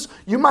circumstances.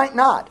 You might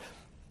not.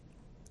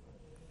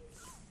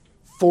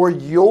 For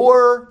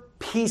your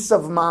peace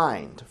of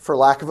mind, for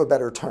lack of a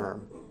better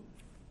term,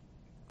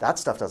 that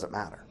stuff doesn't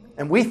matter.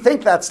 And we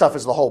think that stuff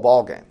is the whole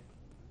ballgame.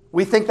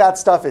 We think that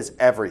stuff is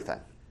everything.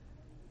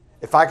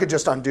 If I could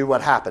just undo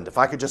what happened, if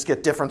I could just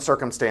get different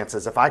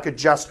circumstances, if I could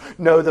just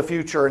know the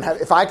future, and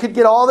if I could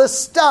get all this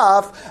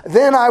stuff,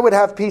 then I would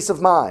have peace of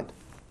mind.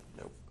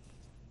 Nope.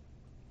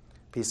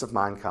 Peace of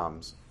mind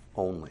comes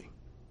only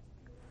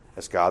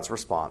as God's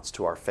response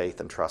to our faith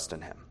and trust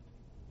in him.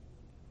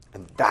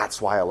 And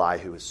that's why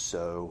Elihu is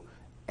so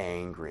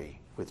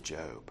angry with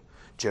Job.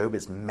 Job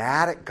is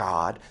mad at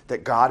God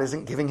that God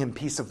isn't giving him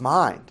peace of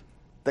mind,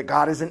 that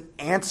God isn't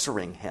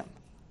answering him.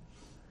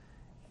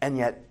 And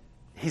yet,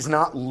 he's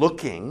not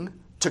looking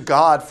to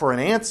God for an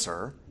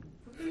answer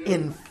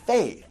in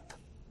faith.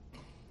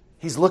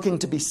 He's looking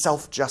to be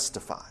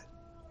self-justified.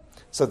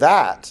 So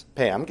that,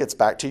 Pam, gets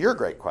back to your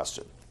great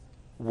question.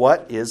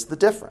 What is the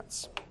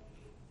difference?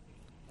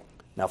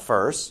 Now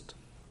first,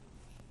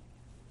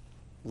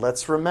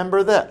 let's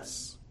remember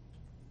this.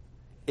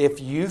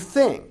 If you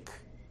think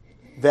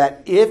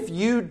that if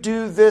you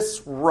do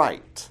this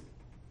right,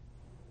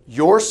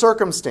 your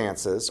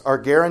circumstances are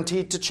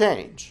guaranteed to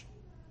change,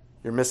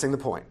 you're missing the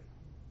point.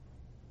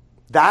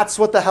 That's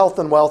what the health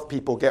and wealth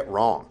people get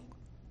wrong.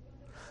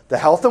 The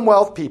health and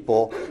wealth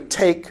people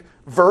take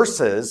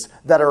verses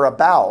that are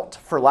about,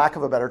 for lack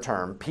of a better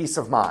term, peace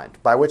of mind,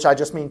 by which I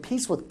just mean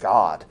peace with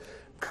God,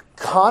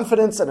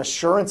 confidence and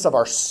assurance of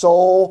our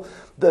soul,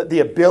 the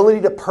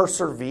ability to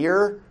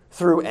persevere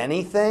through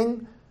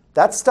anything.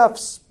 That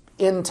stuff's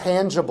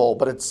intangible,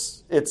 but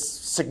it's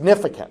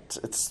significant.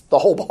 It's the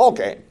whole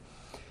ballgame.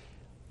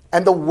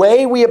 And the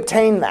way we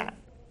obtain that,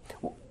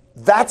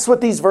 that's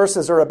what these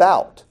verses are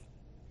about.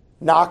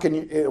 Knock and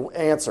you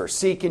answer.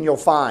 Seek and you'll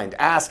find.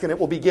 Ask and it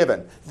will be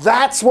given.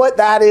 That's what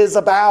that is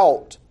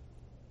about.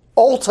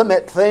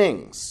 ultimate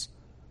things.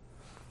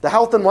 The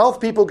health and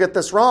wealth people get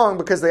this wrong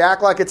because they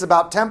act like it's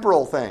about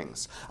temporal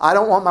things. I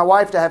don't want my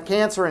wife to have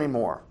cancer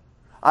anymore.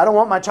 I don't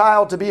want my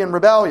child to be in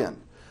rebellion.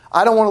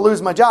 I don't want to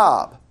lose my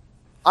job.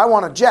 I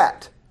want a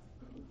jet.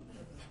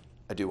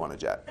 I do want a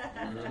jet.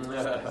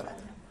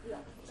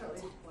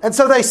 And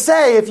so they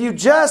say if you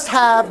just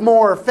have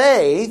more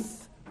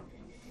faith,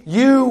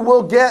 you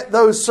will get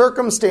those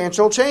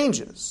circumstantial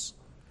changes.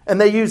 And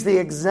they use the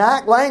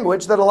exact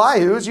language that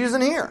Elihu is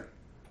using here.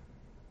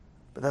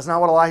 But that's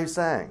not what Elihu's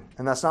saying.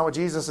 And that's not what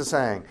Jesus is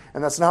saying.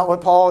 And that's not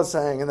what Paul is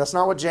saying. And that's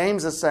not what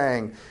James is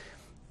saying.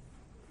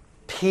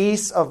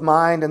 Peace of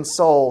mind and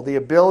soul, the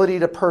ability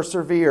to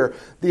persevere,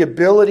 the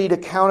ability to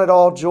count it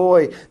all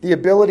joy, the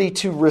ability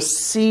to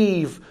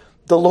receive.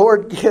 The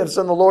Lord gives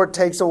and the Lord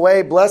takes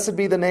away. Blessed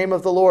be the name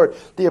of the Lord.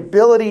 The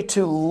ability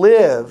to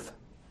live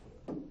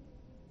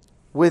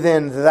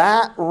within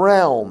that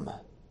realm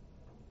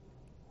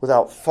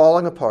without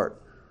falling apart.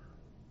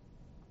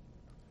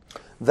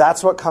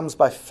 That's what comes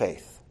by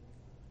faith.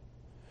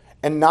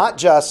 And not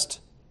just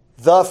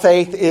the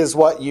faith is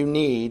what you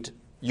need,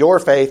 your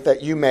faith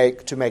that you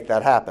make to make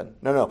that happen.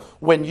 No.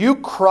 When you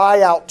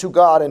cry out to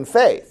God in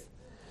faith,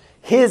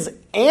 His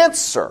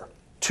answer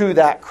to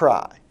that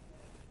cry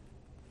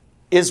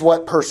is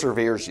what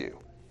perseveres you.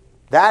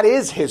 That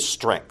is His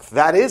strength.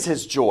 That is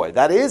His joy.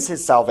 That is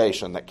His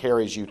salvation that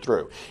carries you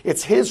through.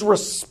 It's His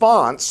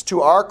response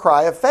to our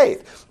cry of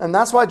faith. And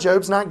that's why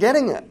Job's not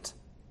getting it.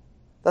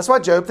 That's why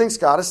Job thinks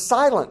God is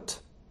silent.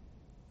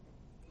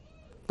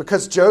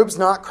 Because Job's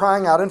not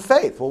crying out in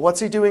faith. Well, what's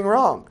he doing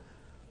wrong?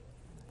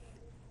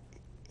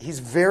 He's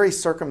very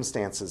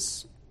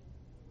circumstances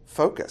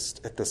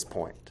focused at this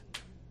point.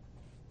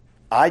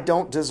 I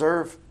don't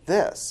deserve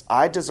this.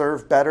 I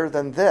deserve better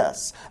than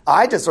this.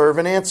 I deserve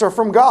an answer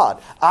from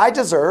God. I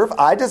deserve.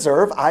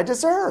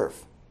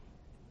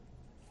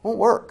 Won't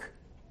work.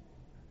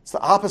 It's the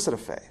opposite of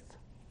faith.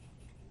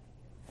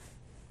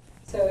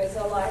 So is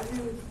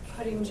Elihu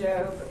putting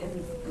Job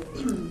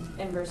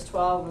in verse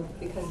 12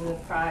 because of the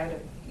pride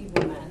of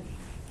evil men?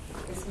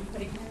 Is he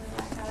putting him in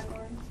that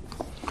category?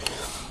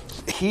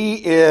 He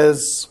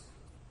is,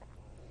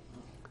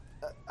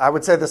 I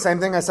would say the same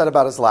thing I said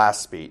about his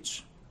last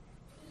speech.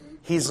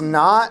 He's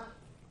not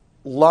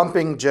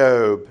lumping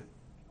Job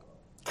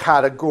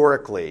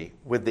categorically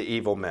with the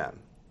evil men.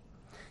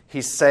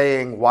 He's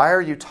saying, why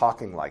are you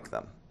talking like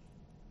them?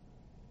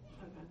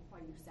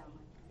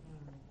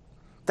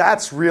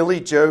 That's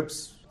really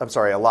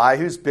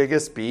Elihu's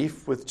biggest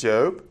beef with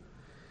Job,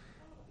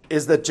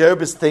 is that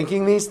Job is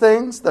thinking these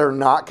things that are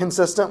not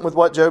consistent with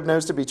what Job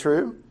knows to be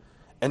true.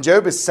 And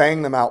Job is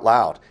saying them out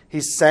loud.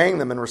 He's saying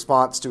them in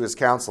response to his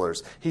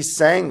counselors. He's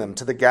saying them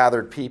to the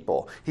gathered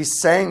people. He's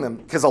saying them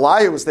because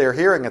Elihu was there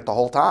hearing it the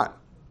whole time.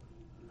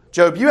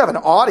 Job, you have an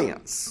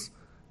audience.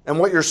 And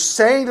what you're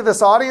saying to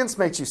this audience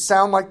makes you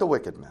sound like the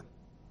wicked men.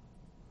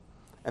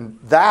 And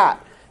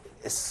that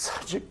is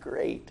such a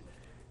great...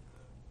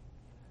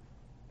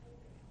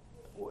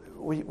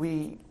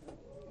 We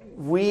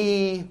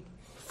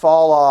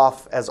fall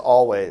off, as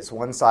always,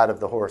 one side of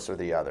the horse or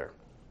the other.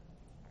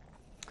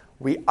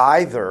 We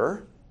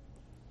either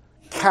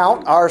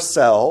count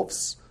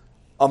ourselves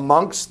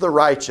amongst the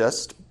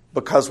righteous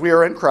because we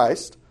are in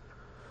Christ,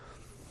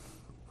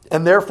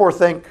 and therefore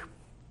think,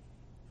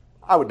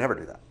 I would never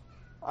do that.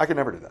 I could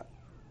never do that.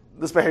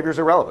 This behavior is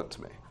irrelevant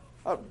to me.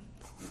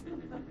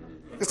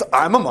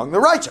 I'm among the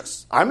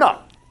righteous. I'm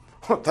not.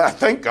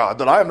 Thank God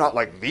that I am not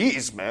like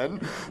these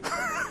men.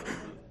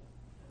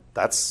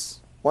 That's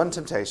one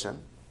temptation.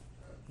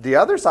 The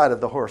other side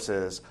of the horse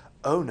is,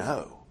 oh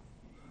no,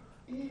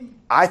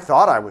 I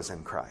thought I was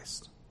in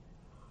Christ,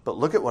 but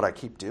look at what I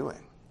keep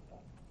doing.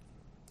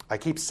 I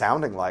keep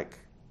sounding like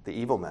the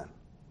evil men.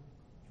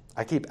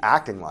 I keep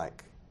acting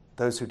like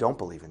those who don't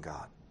believe in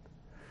God.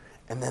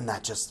 And then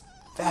that just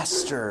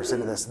festers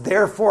into this,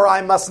 therefore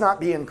I must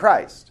not be in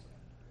Christ.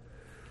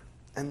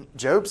 And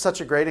Job's such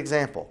a great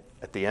example.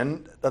 At the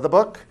end of the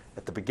book,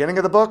 at the beginning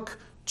of the book,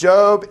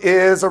 Job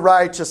is a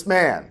righteous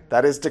man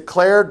that is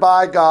declared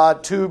by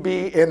God to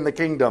be in the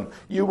kingdom.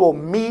 You will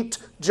meet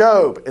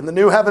Job in the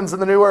new heavens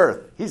and the new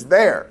earth. He's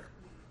there.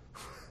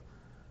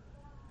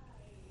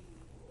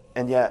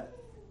 And yet,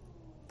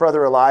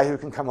 Brother Elihu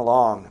can come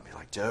along and be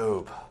like,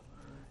 Job,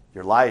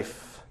 your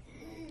life,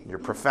 your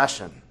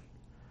profession,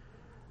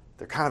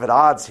 they're kind of at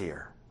odds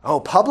here. Oh,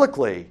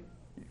 publicly,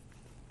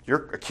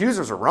 your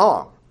accusers are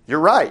wrong. You're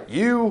right.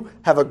 You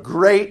have a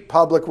great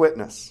public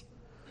witness.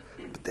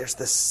 But there's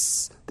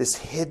this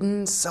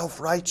hidden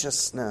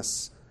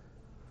self-righteousness.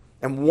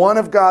 And one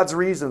of God's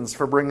reasons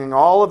for bringing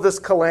all of this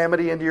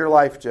calamity into your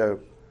life,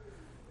 Job,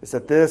 is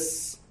that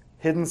this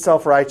hidden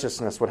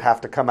self-righteousness would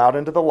have to come out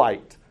into the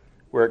light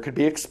where it could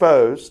be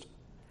exposed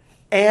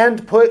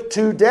and put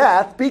to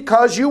death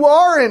because you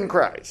are in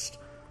Christ.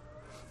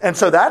 And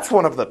so that's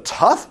one of the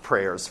tough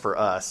prayers for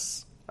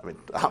us. I mean,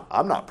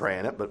 I'm not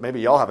praying it, but maybe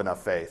y'all have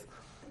enough faith.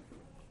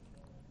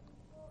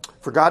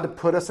 For God to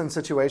put us in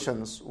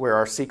situations where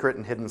our secret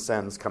and hidden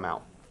sins come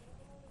out.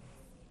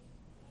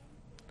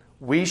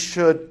 We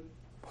should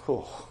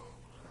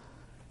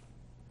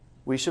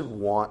we should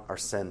want our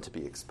sin to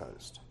be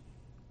exposed.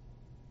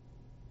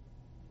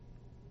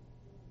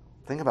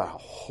 Think about how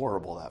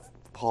horrible that,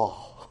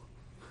 Paul.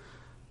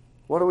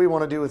 What do we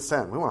want to do with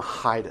sin? We want to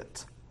hide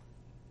it.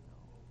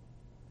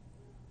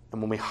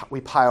 And when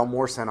we pile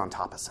more sin on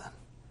top of sin,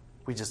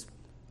 we just,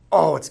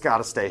 it's got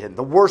to stay hidden.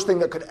 The worst thing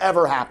that could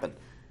ever happen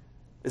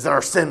is that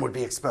our sin would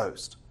be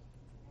exposed.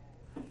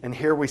 And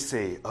here we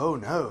see, oh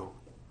no,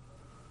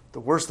 the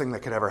worst thing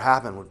that could ever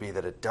happen would be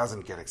that it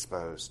doesn't get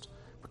exposed,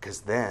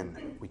 because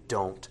then we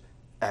don't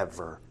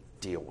ever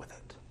deal with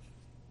it.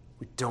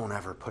 We don't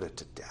ever put it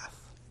to death.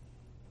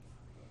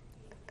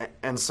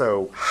 And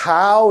so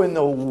how in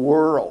the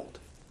world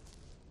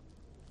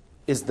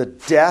is the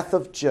death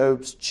of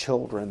Job's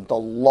children, the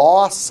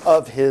loss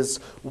of his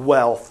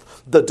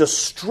wealth, the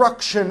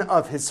destruction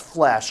of his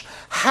flesh,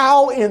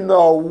 how in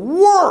the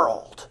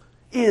world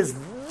is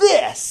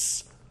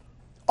this,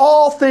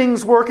 all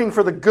things working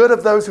for the good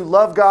of those who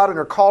love God and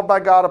are called by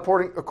God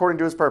according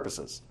to his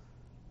purposes?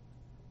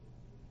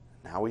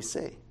 Now we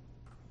see.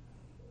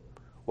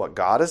 What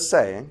God is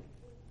saying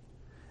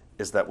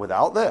is that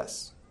without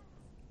this,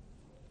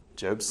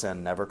 Job's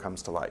sin never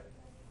comes to light.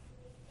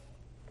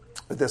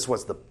 This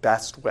was the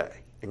best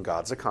way in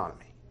God's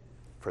economy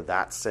for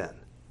that sin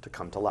to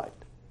come to light,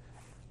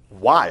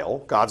 while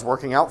God's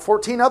working out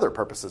 14 other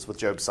purposes with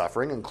Job's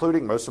suffering,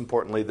 including, most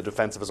importantly, the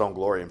defense of his own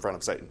glory in front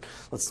of Satan.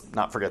 Let's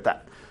not forget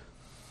that.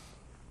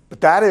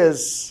 But that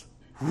is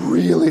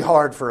really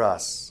hard for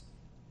us.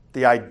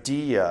 The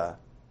idea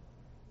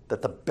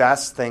that the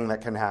best thing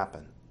that can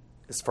happen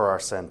is for our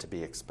sin to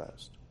be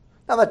exposed.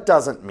 Now, that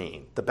doesn't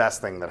mean the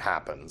best thing that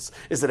happens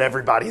is that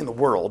everybody in the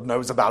world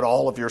knows about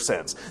all of your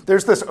sins.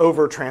 There's this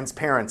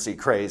over-transparency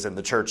craze in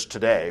the church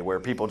today where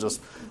people just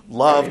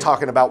love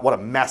talking about what a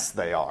mess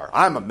they are.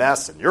 I'm a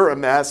mess and you're a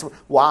mess.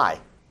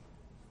 Why?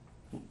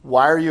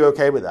 Why are you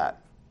okay with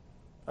that?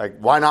 Like,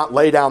 why not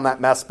lay down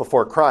that mess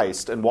before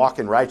Christ and walk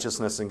in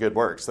righteousness and good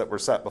works that were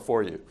set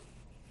before you?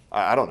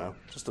 I don't know.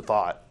 Just a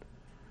thought.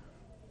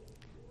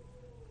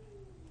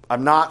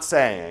 I'm not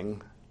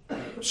saying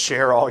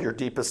share all your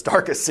deepest,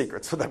 darkest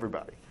secrets with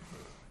everybody.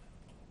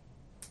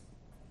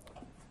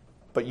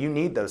 But you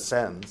need those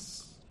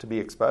sins to be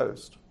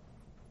exposed.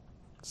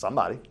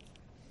 Somebody.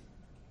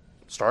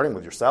 Starting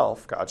with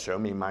yourself. God, show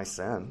me my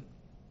sin.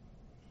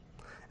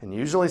 And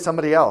usually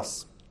somebody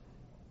else.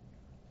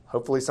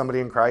 Hopefully somebody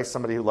in Christ,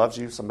 somebody who loves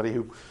you, somebody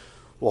who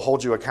will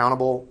hold you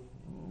accountable,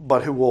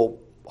 but who will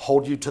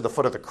hold you to the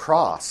foot of the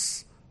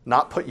cross,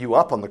 not put you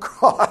up on the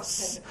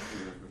cross.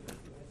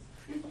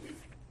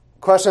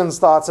 Questions,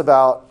 thoughts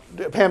about,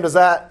 Pam, does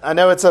that, I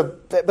know it's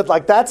but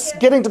like that's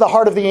getting to the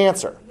heart of the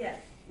answer. Yes,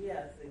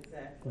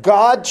 exactly.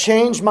 God,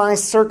 change my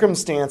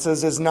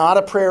circumstances is not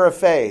a prayer of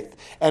faith.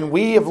 And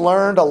we have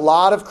learned a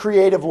lot of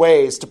creative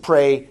ways to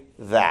pray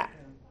that.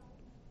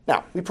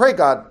 Now, we pray,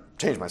 God,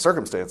 change my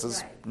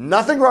circumstances. Right.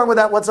 Nothing wrong with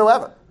that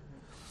whatsoever.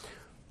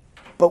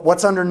 But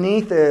what's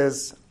underneath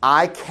is,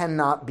 I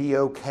cannot be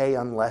okay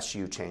unless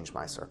you change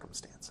my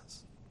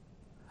circumstances.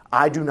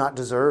 I do not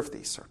deserve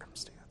these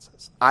circumstances.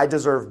 I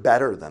deserve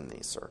better than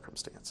these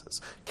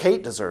circumstances.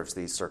 Kate deserves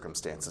these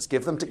circumstances.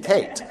 Give them to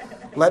Kate.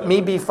 Let me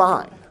be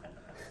fine.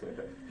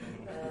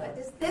 But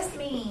does this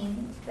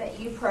mean that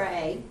you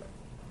pray,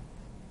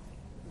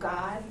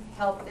 God,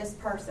 help this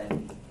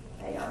person?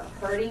 They are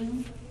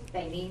hurting.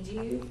 They need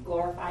you.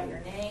 Glorify your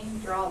name.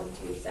 Draw them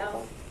to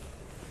yourself.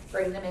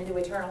 Bring them into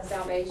eternal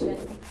salvation.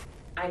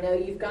 I know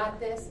you've got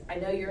this. I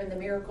know you're in the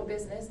miracle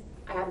business.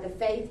 I have the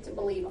faith to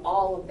believe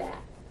all of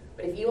that.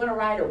 But if you want to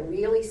write a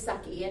really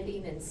sucky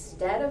ending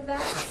instead of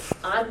that,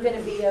 I'm going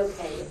to be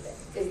okay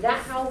with it. Is that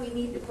how we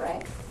need to pray?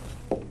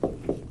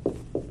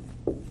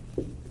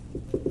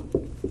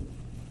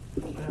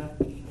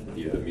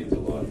 Yeah, it means a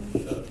lot.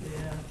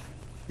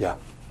 Yeah.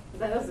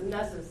 That doesn't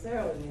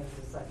necessarily mean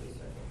it's a sucky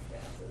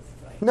circumstances.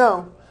 Like,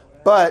 No,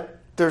 but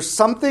there's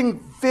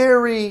something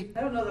very...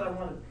 I don't know that I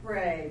want to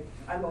pray,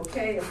 I'm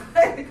okay if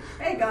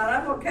hey God,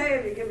 I'm okay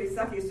if you give me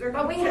sucky circumstances.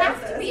 But we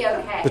have to be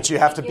okay. But you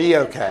have to be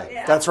okay.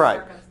 Yeah. That's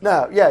right.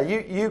 No, yeah,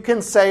 you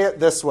can say it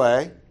this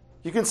way.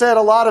 You can say it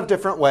a lot of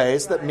different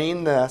ways that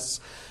mean this.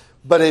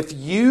 But if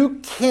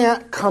you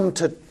can't come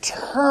to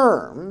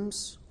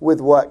terms with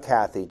what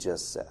Kathy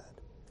just said,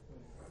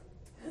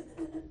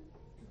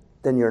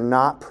 then you're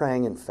not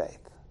praying in faith.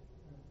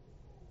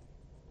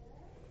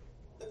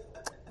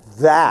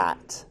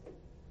 That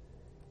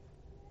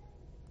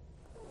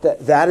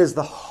is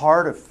the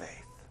heart of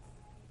faith.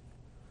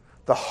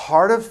 The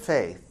heart of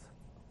faith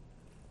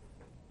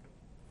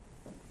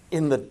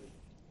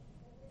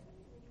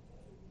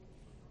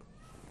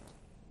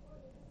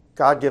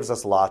God gives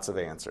us lots of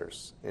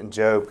answers. In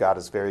Job, God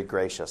is very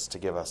gracious to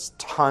give us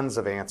tons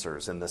of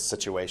answers in this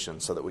situation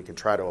so that we can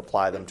try to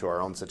apply them to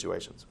our own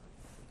situations.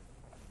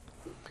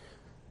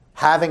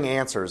 Having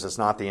answers is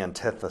not the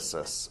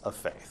antithesis of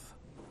faith.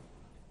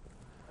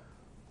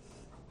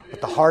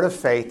 But the heart of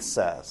faith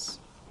says,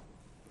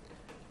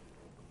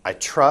 I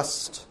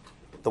trust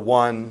the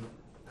one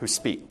who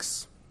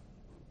speaks,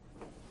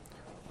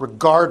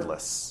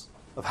 regardless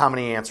of how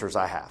many answers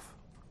I have.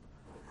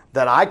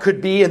 that I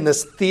could be in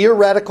this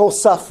theoretical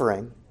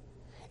suffering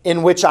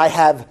in which I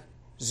have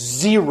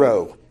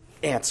zero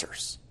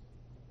answers.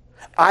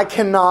 I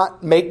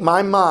cannot make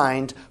my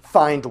mind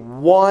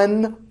find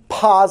one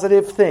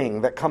positive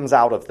thing that comes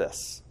out of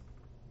this.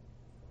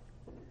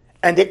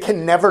 And it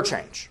can never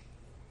change.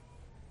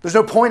 There's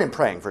no point in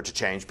praying for it to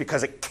change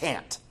because it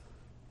can't.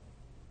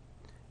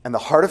 And the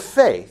heart of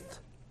faith,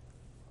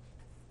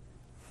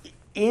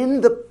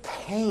 in the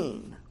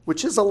pain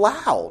which is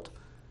allowed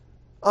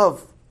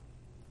of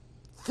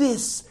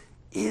this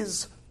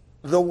is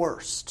the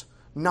worst,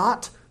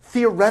 not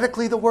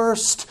theoretically the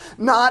worst,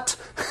 not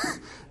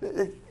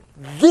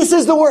this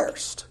is the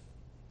worst.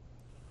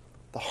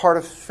 The heart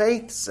of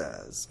faith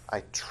says,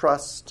 I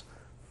trust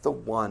the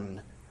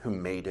one who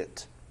made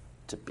it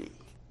to be.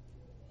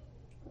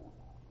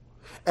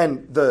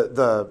 And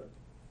the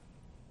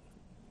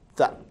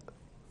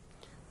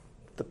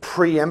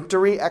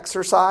preemptory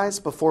exercise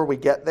before we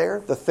get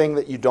there, the thing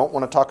that you don't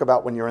want to talk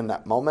about when you're in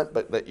that moment,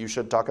 but that you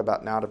should talk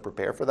about now to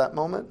prepare for that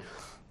moment,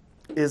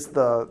 is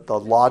the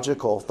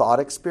logical thought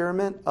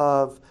experiment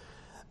of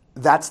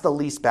that's the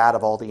least bad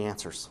of all the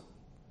answers.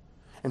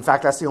 In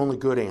fact, that's the only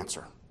good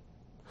answer.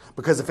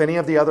 Because if any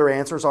of the other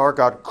answers are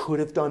God could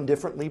have done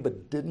differently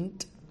but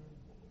didn't,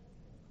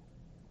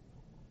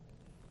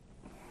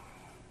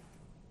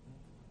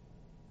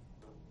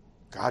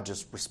 God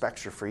just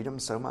respects your freedom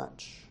so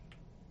much.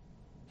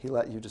 He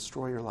let you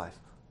destroy your life.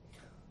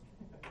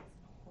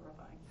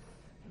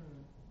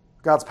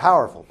 God's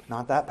powerful, but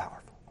not that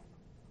powerful.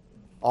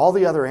 All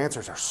the other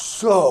answers are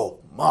so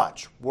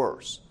much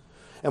worse.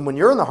 And when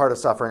you're in the heart of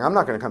suffering, I'm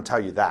not going to come tell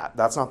you that.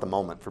 That's not the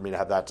moment for me to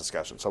have that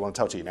discussion. So I want to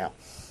tell it to you now.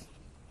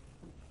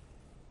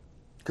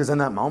 Because in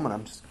that moment,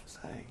 I'm just going to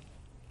say,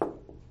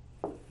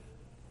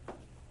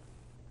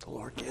 the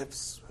Lord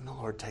gives and the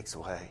Lord takes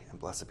away, and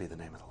blessed be the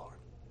name of the Lord.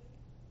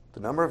 The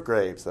number of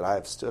graves that I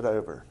have stood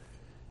over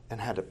and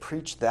had to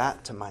preach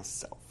that to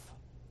myself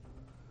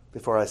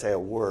before I say a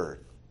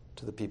word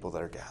to the people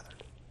that are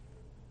gathered.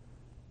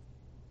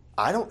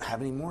 I don't have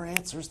any more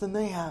answers than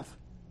they have.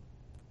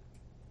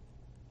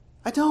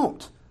 I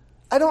don't.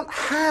 I don't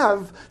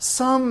have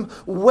some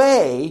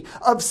way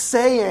of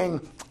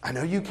saying, I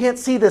know you can't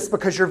see this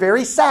because you're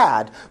very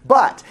sad,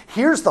 but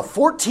here's the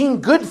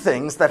 14 good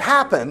things that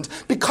happened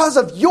because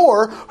of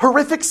your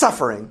horrific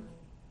suffering.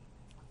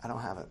 I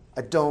don't have it.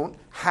 I don't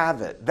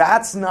have it.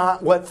 That's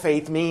not what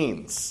faith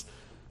means.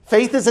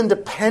 Faith is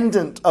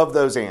independent of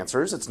those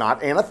answers. It's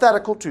not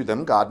antithetical to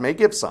them. God may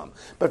give some.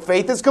 But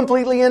faith is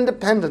completely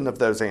independent of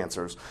those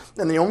answers.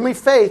 And the only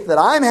faith that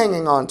I'm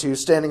hanging on to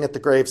standing at the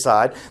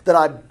graveside, that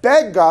I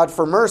beg God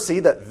for mercy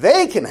that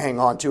they can hang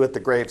on to at the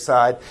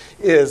graveside,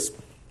 is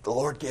the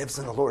Lord gives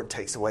and the Lord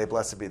takes away.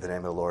 Blessed be the name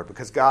of the Lord.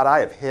 Because God, I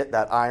have hit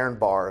that iron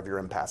bar of your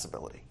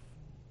impassibility.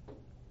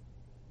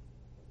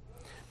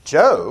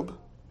 Job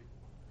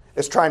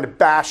is trying to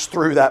bash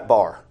through that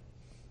bar.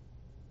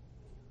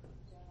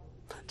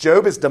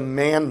 Job is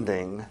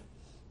demanding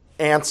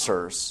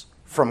answers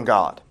from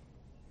God.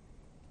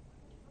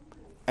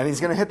 And he's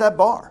going to hit that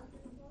bar.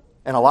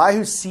 And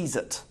Elihu sees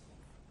it.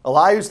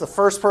 Elihu's the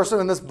first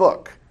person in this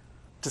book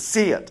to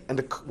see it and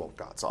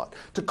God saw it,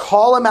 to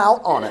call him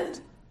out on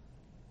it.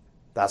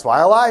 That's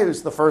why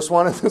Elihu's the first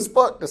one in this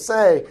book to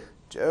say,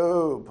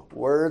 Job,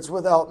 words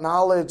without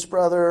knowledge,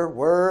 brother,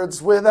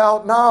 words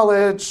without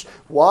knowledge,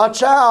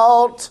 watch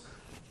out.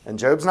 And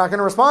Job's not going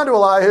to respond to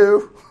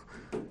Elihu.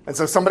 And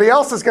so somebody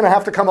else is going to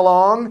have to come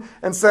along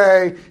and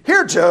say,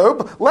 here,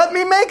 Job, let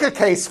me make a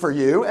case for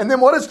you. And then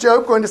what is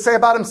Job going to say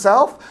about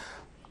himself?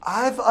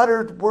 I've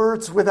uttered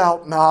words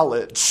without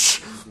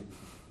knowledge.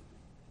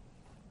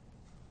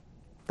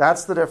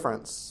 That's the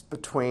difference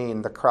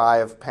between the cry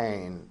of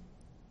pain,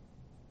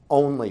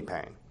 only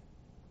pain,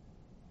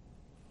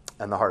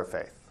 and the heart of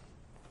faith.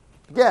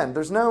 Again,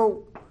 there's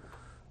no,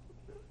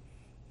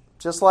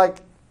 just like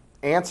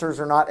answers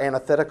are not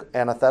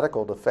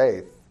antithetical to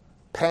faith,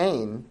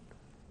 pain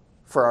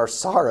for our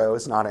sorrow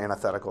is not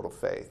antithetical to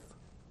faith.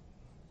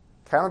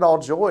 Count it all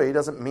joy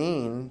doesn't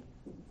mean,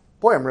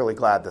 boy, I'm really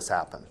glad this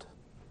happened.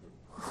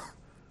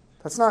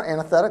 That's not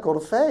antithetical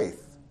to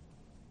faith.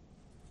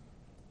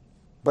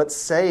 But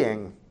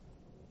saying,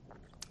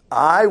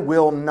 I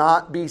will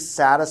not be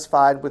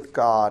satisfied with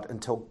God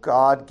until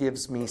God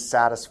gives me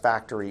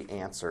satisfactory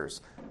answers,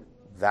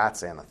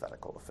 that's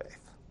antithetical to faith.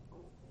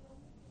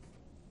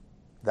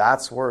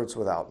 That's words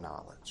without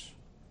knowledge.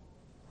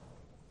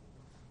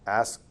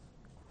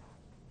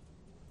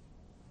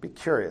 Be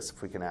curious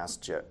if we can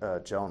ask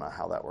Jonah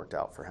how that worked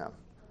out for him.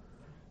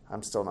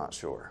 I'm still not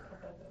sure.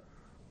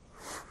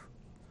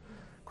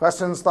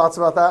 Questions, thoughts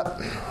about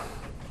that?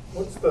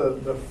 What's the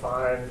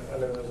fine, I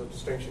know there's a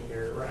distinction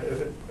here, right?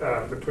 Is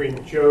it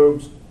between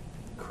Job's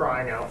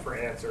crying out for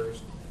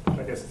answers,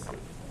 I guess it's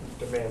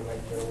demand,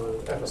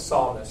 and the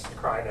psalmist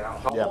crying out.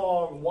 How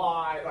long,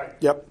 why?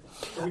 Yep.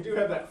 So we do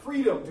have that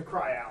freedom to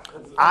cry out.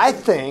 I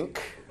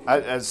think,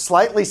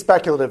 slightly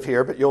speculative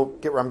here, but you'll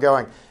get where I'm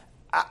going.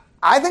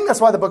 I think that's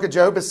why the book of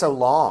Job is so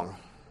long.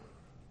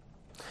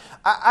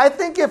 I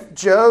think if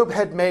Job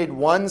had made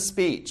one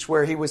speech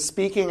where he was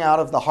speaking out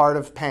of the heart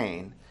of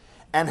pain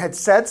and had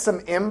said some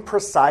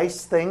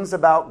imprecise things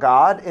about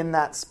God in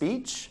that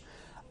speech,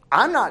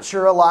 I'm not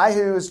sure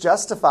Elihu is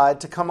justified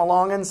to come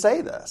along and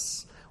say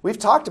this. We've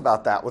talked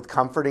about that with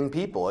comforting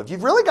people. If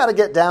you've really got to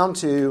get down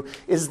to,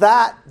 is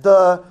that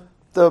the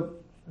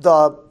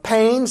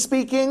pain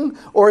speaking,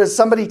 or is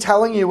somebody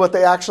telling you what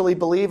they actually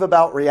believe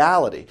about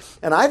reality?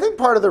 And I think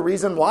part of the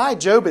reason why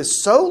Job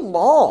is so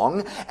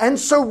long and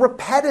so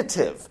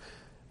repetitive,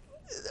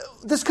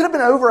 this could have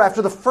been over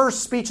after the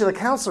first speech of the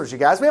counselors, you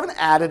guys. We haven't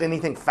added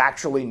anything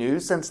factually new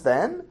since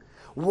then.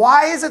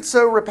 Why is it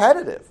so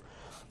repetitive?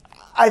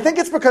 I think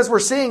it's because we're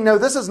seeing, no,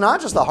 this is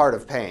not just the heart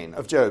of pain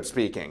of Job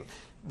speaking.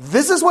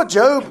 This is what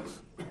Job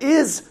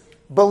is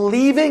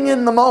believing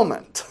in the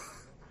moment.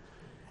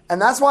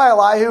 And that's why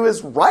Elihu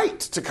is right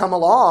to come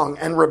along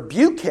and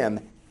rebuke him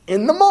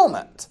in the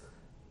moment.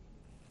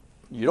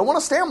 You don't want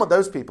to stand with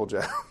those people,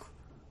 Job.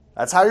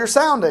 That's how you're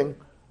sounding.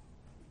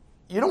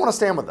 You don't want to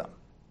stand with them.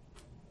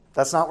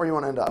 That's not where you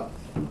want to end up.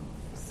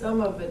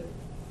 Some of it,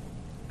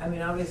 I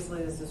mean,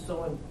 obviously this is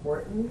so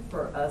important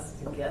for us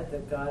to get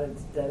that God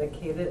has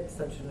dedicated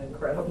such an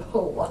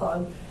incredible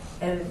long,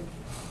 and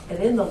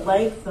in the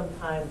length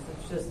sometimes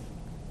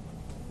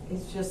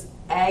it's just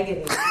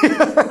agony.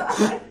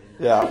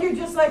 Yeah. You're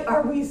just like,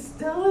 are we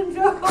still in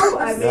Job?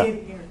 I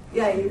mean,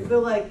 yeah, you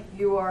feel like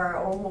you are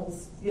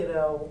almost,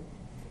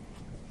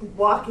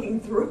 walking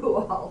through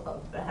all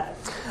of that.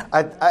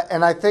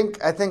 I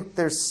think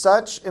there's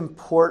such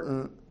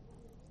important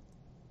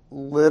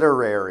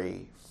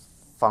literary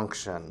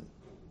function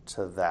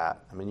to that.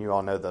 I mean, you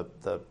all know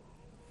the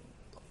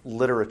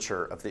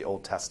literature of the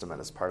Old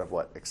Testament is part of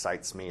what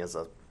excites me as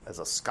a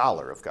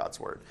scholar of God's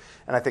Word.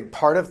 And I think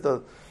part of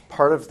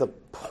the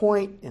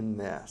point in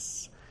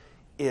this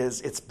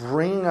is it's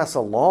bringing us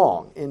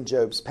along in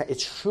Job's pain.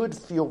 It should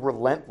feel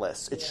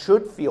relentless. It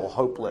should feel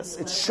hopeless.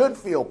 It should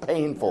feel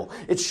painful.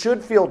 It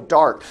should feel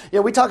dark.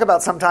 We talk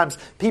about sometimes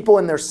people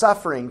in their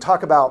suffering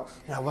talk about,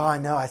 I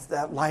know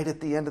that light at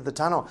the end of the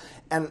tunnel.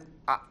 And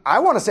I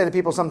want to say to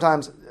people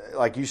sometimes,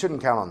 like, you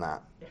shouldn't count on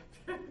that.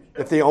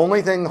 If the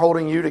only thing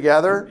holding you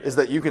together is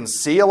that you can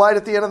see a light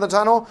at the end of the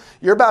tunnel,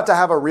 you're about to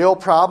have a real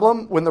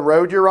problem when the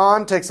road you're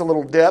on takes a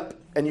little dip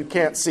and you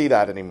can't see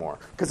that anymore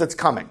because it's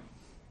coming.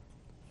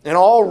 In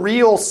all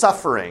real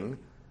suffering,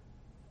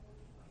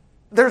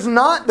 there's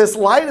not this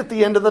light at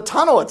the end of the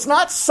tunnel. It's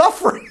not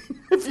suffering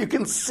if you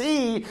can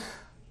see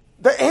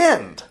the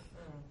end.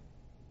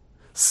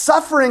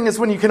 Suffering is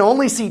when you can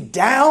only see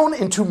down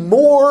into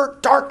more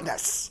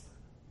darkness.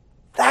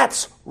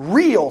 That's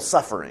real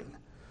suffering.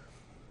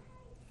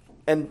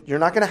 And you're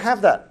not going to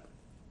have that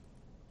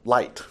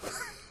light.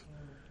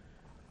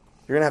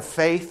 You're going to have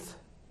faith,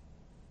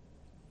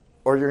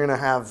 or you're going to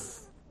have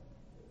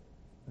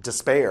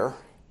despair,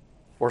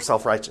 or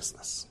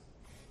self-righteousness.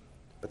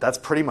 But that's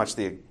pretty much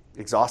the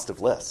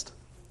exhaustive list.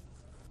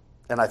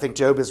 And I think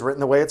Job is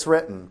written the way it's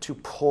written to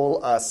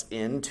pull us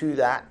into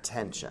that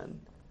tension.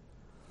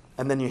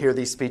 And then you hear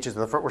these speeches.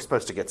 We're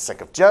supposed to get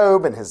sick of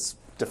Job and his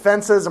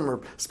defenses, and we're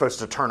supposed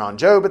to turn on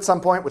Job at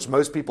some point, which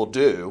most people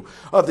do.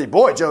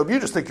 Boy, Job, you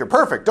just think you're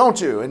perfect, don't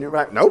you? And you're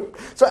like, nope.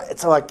 So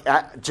it's like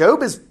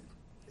Job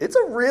it's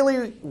a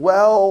really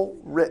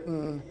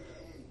well-written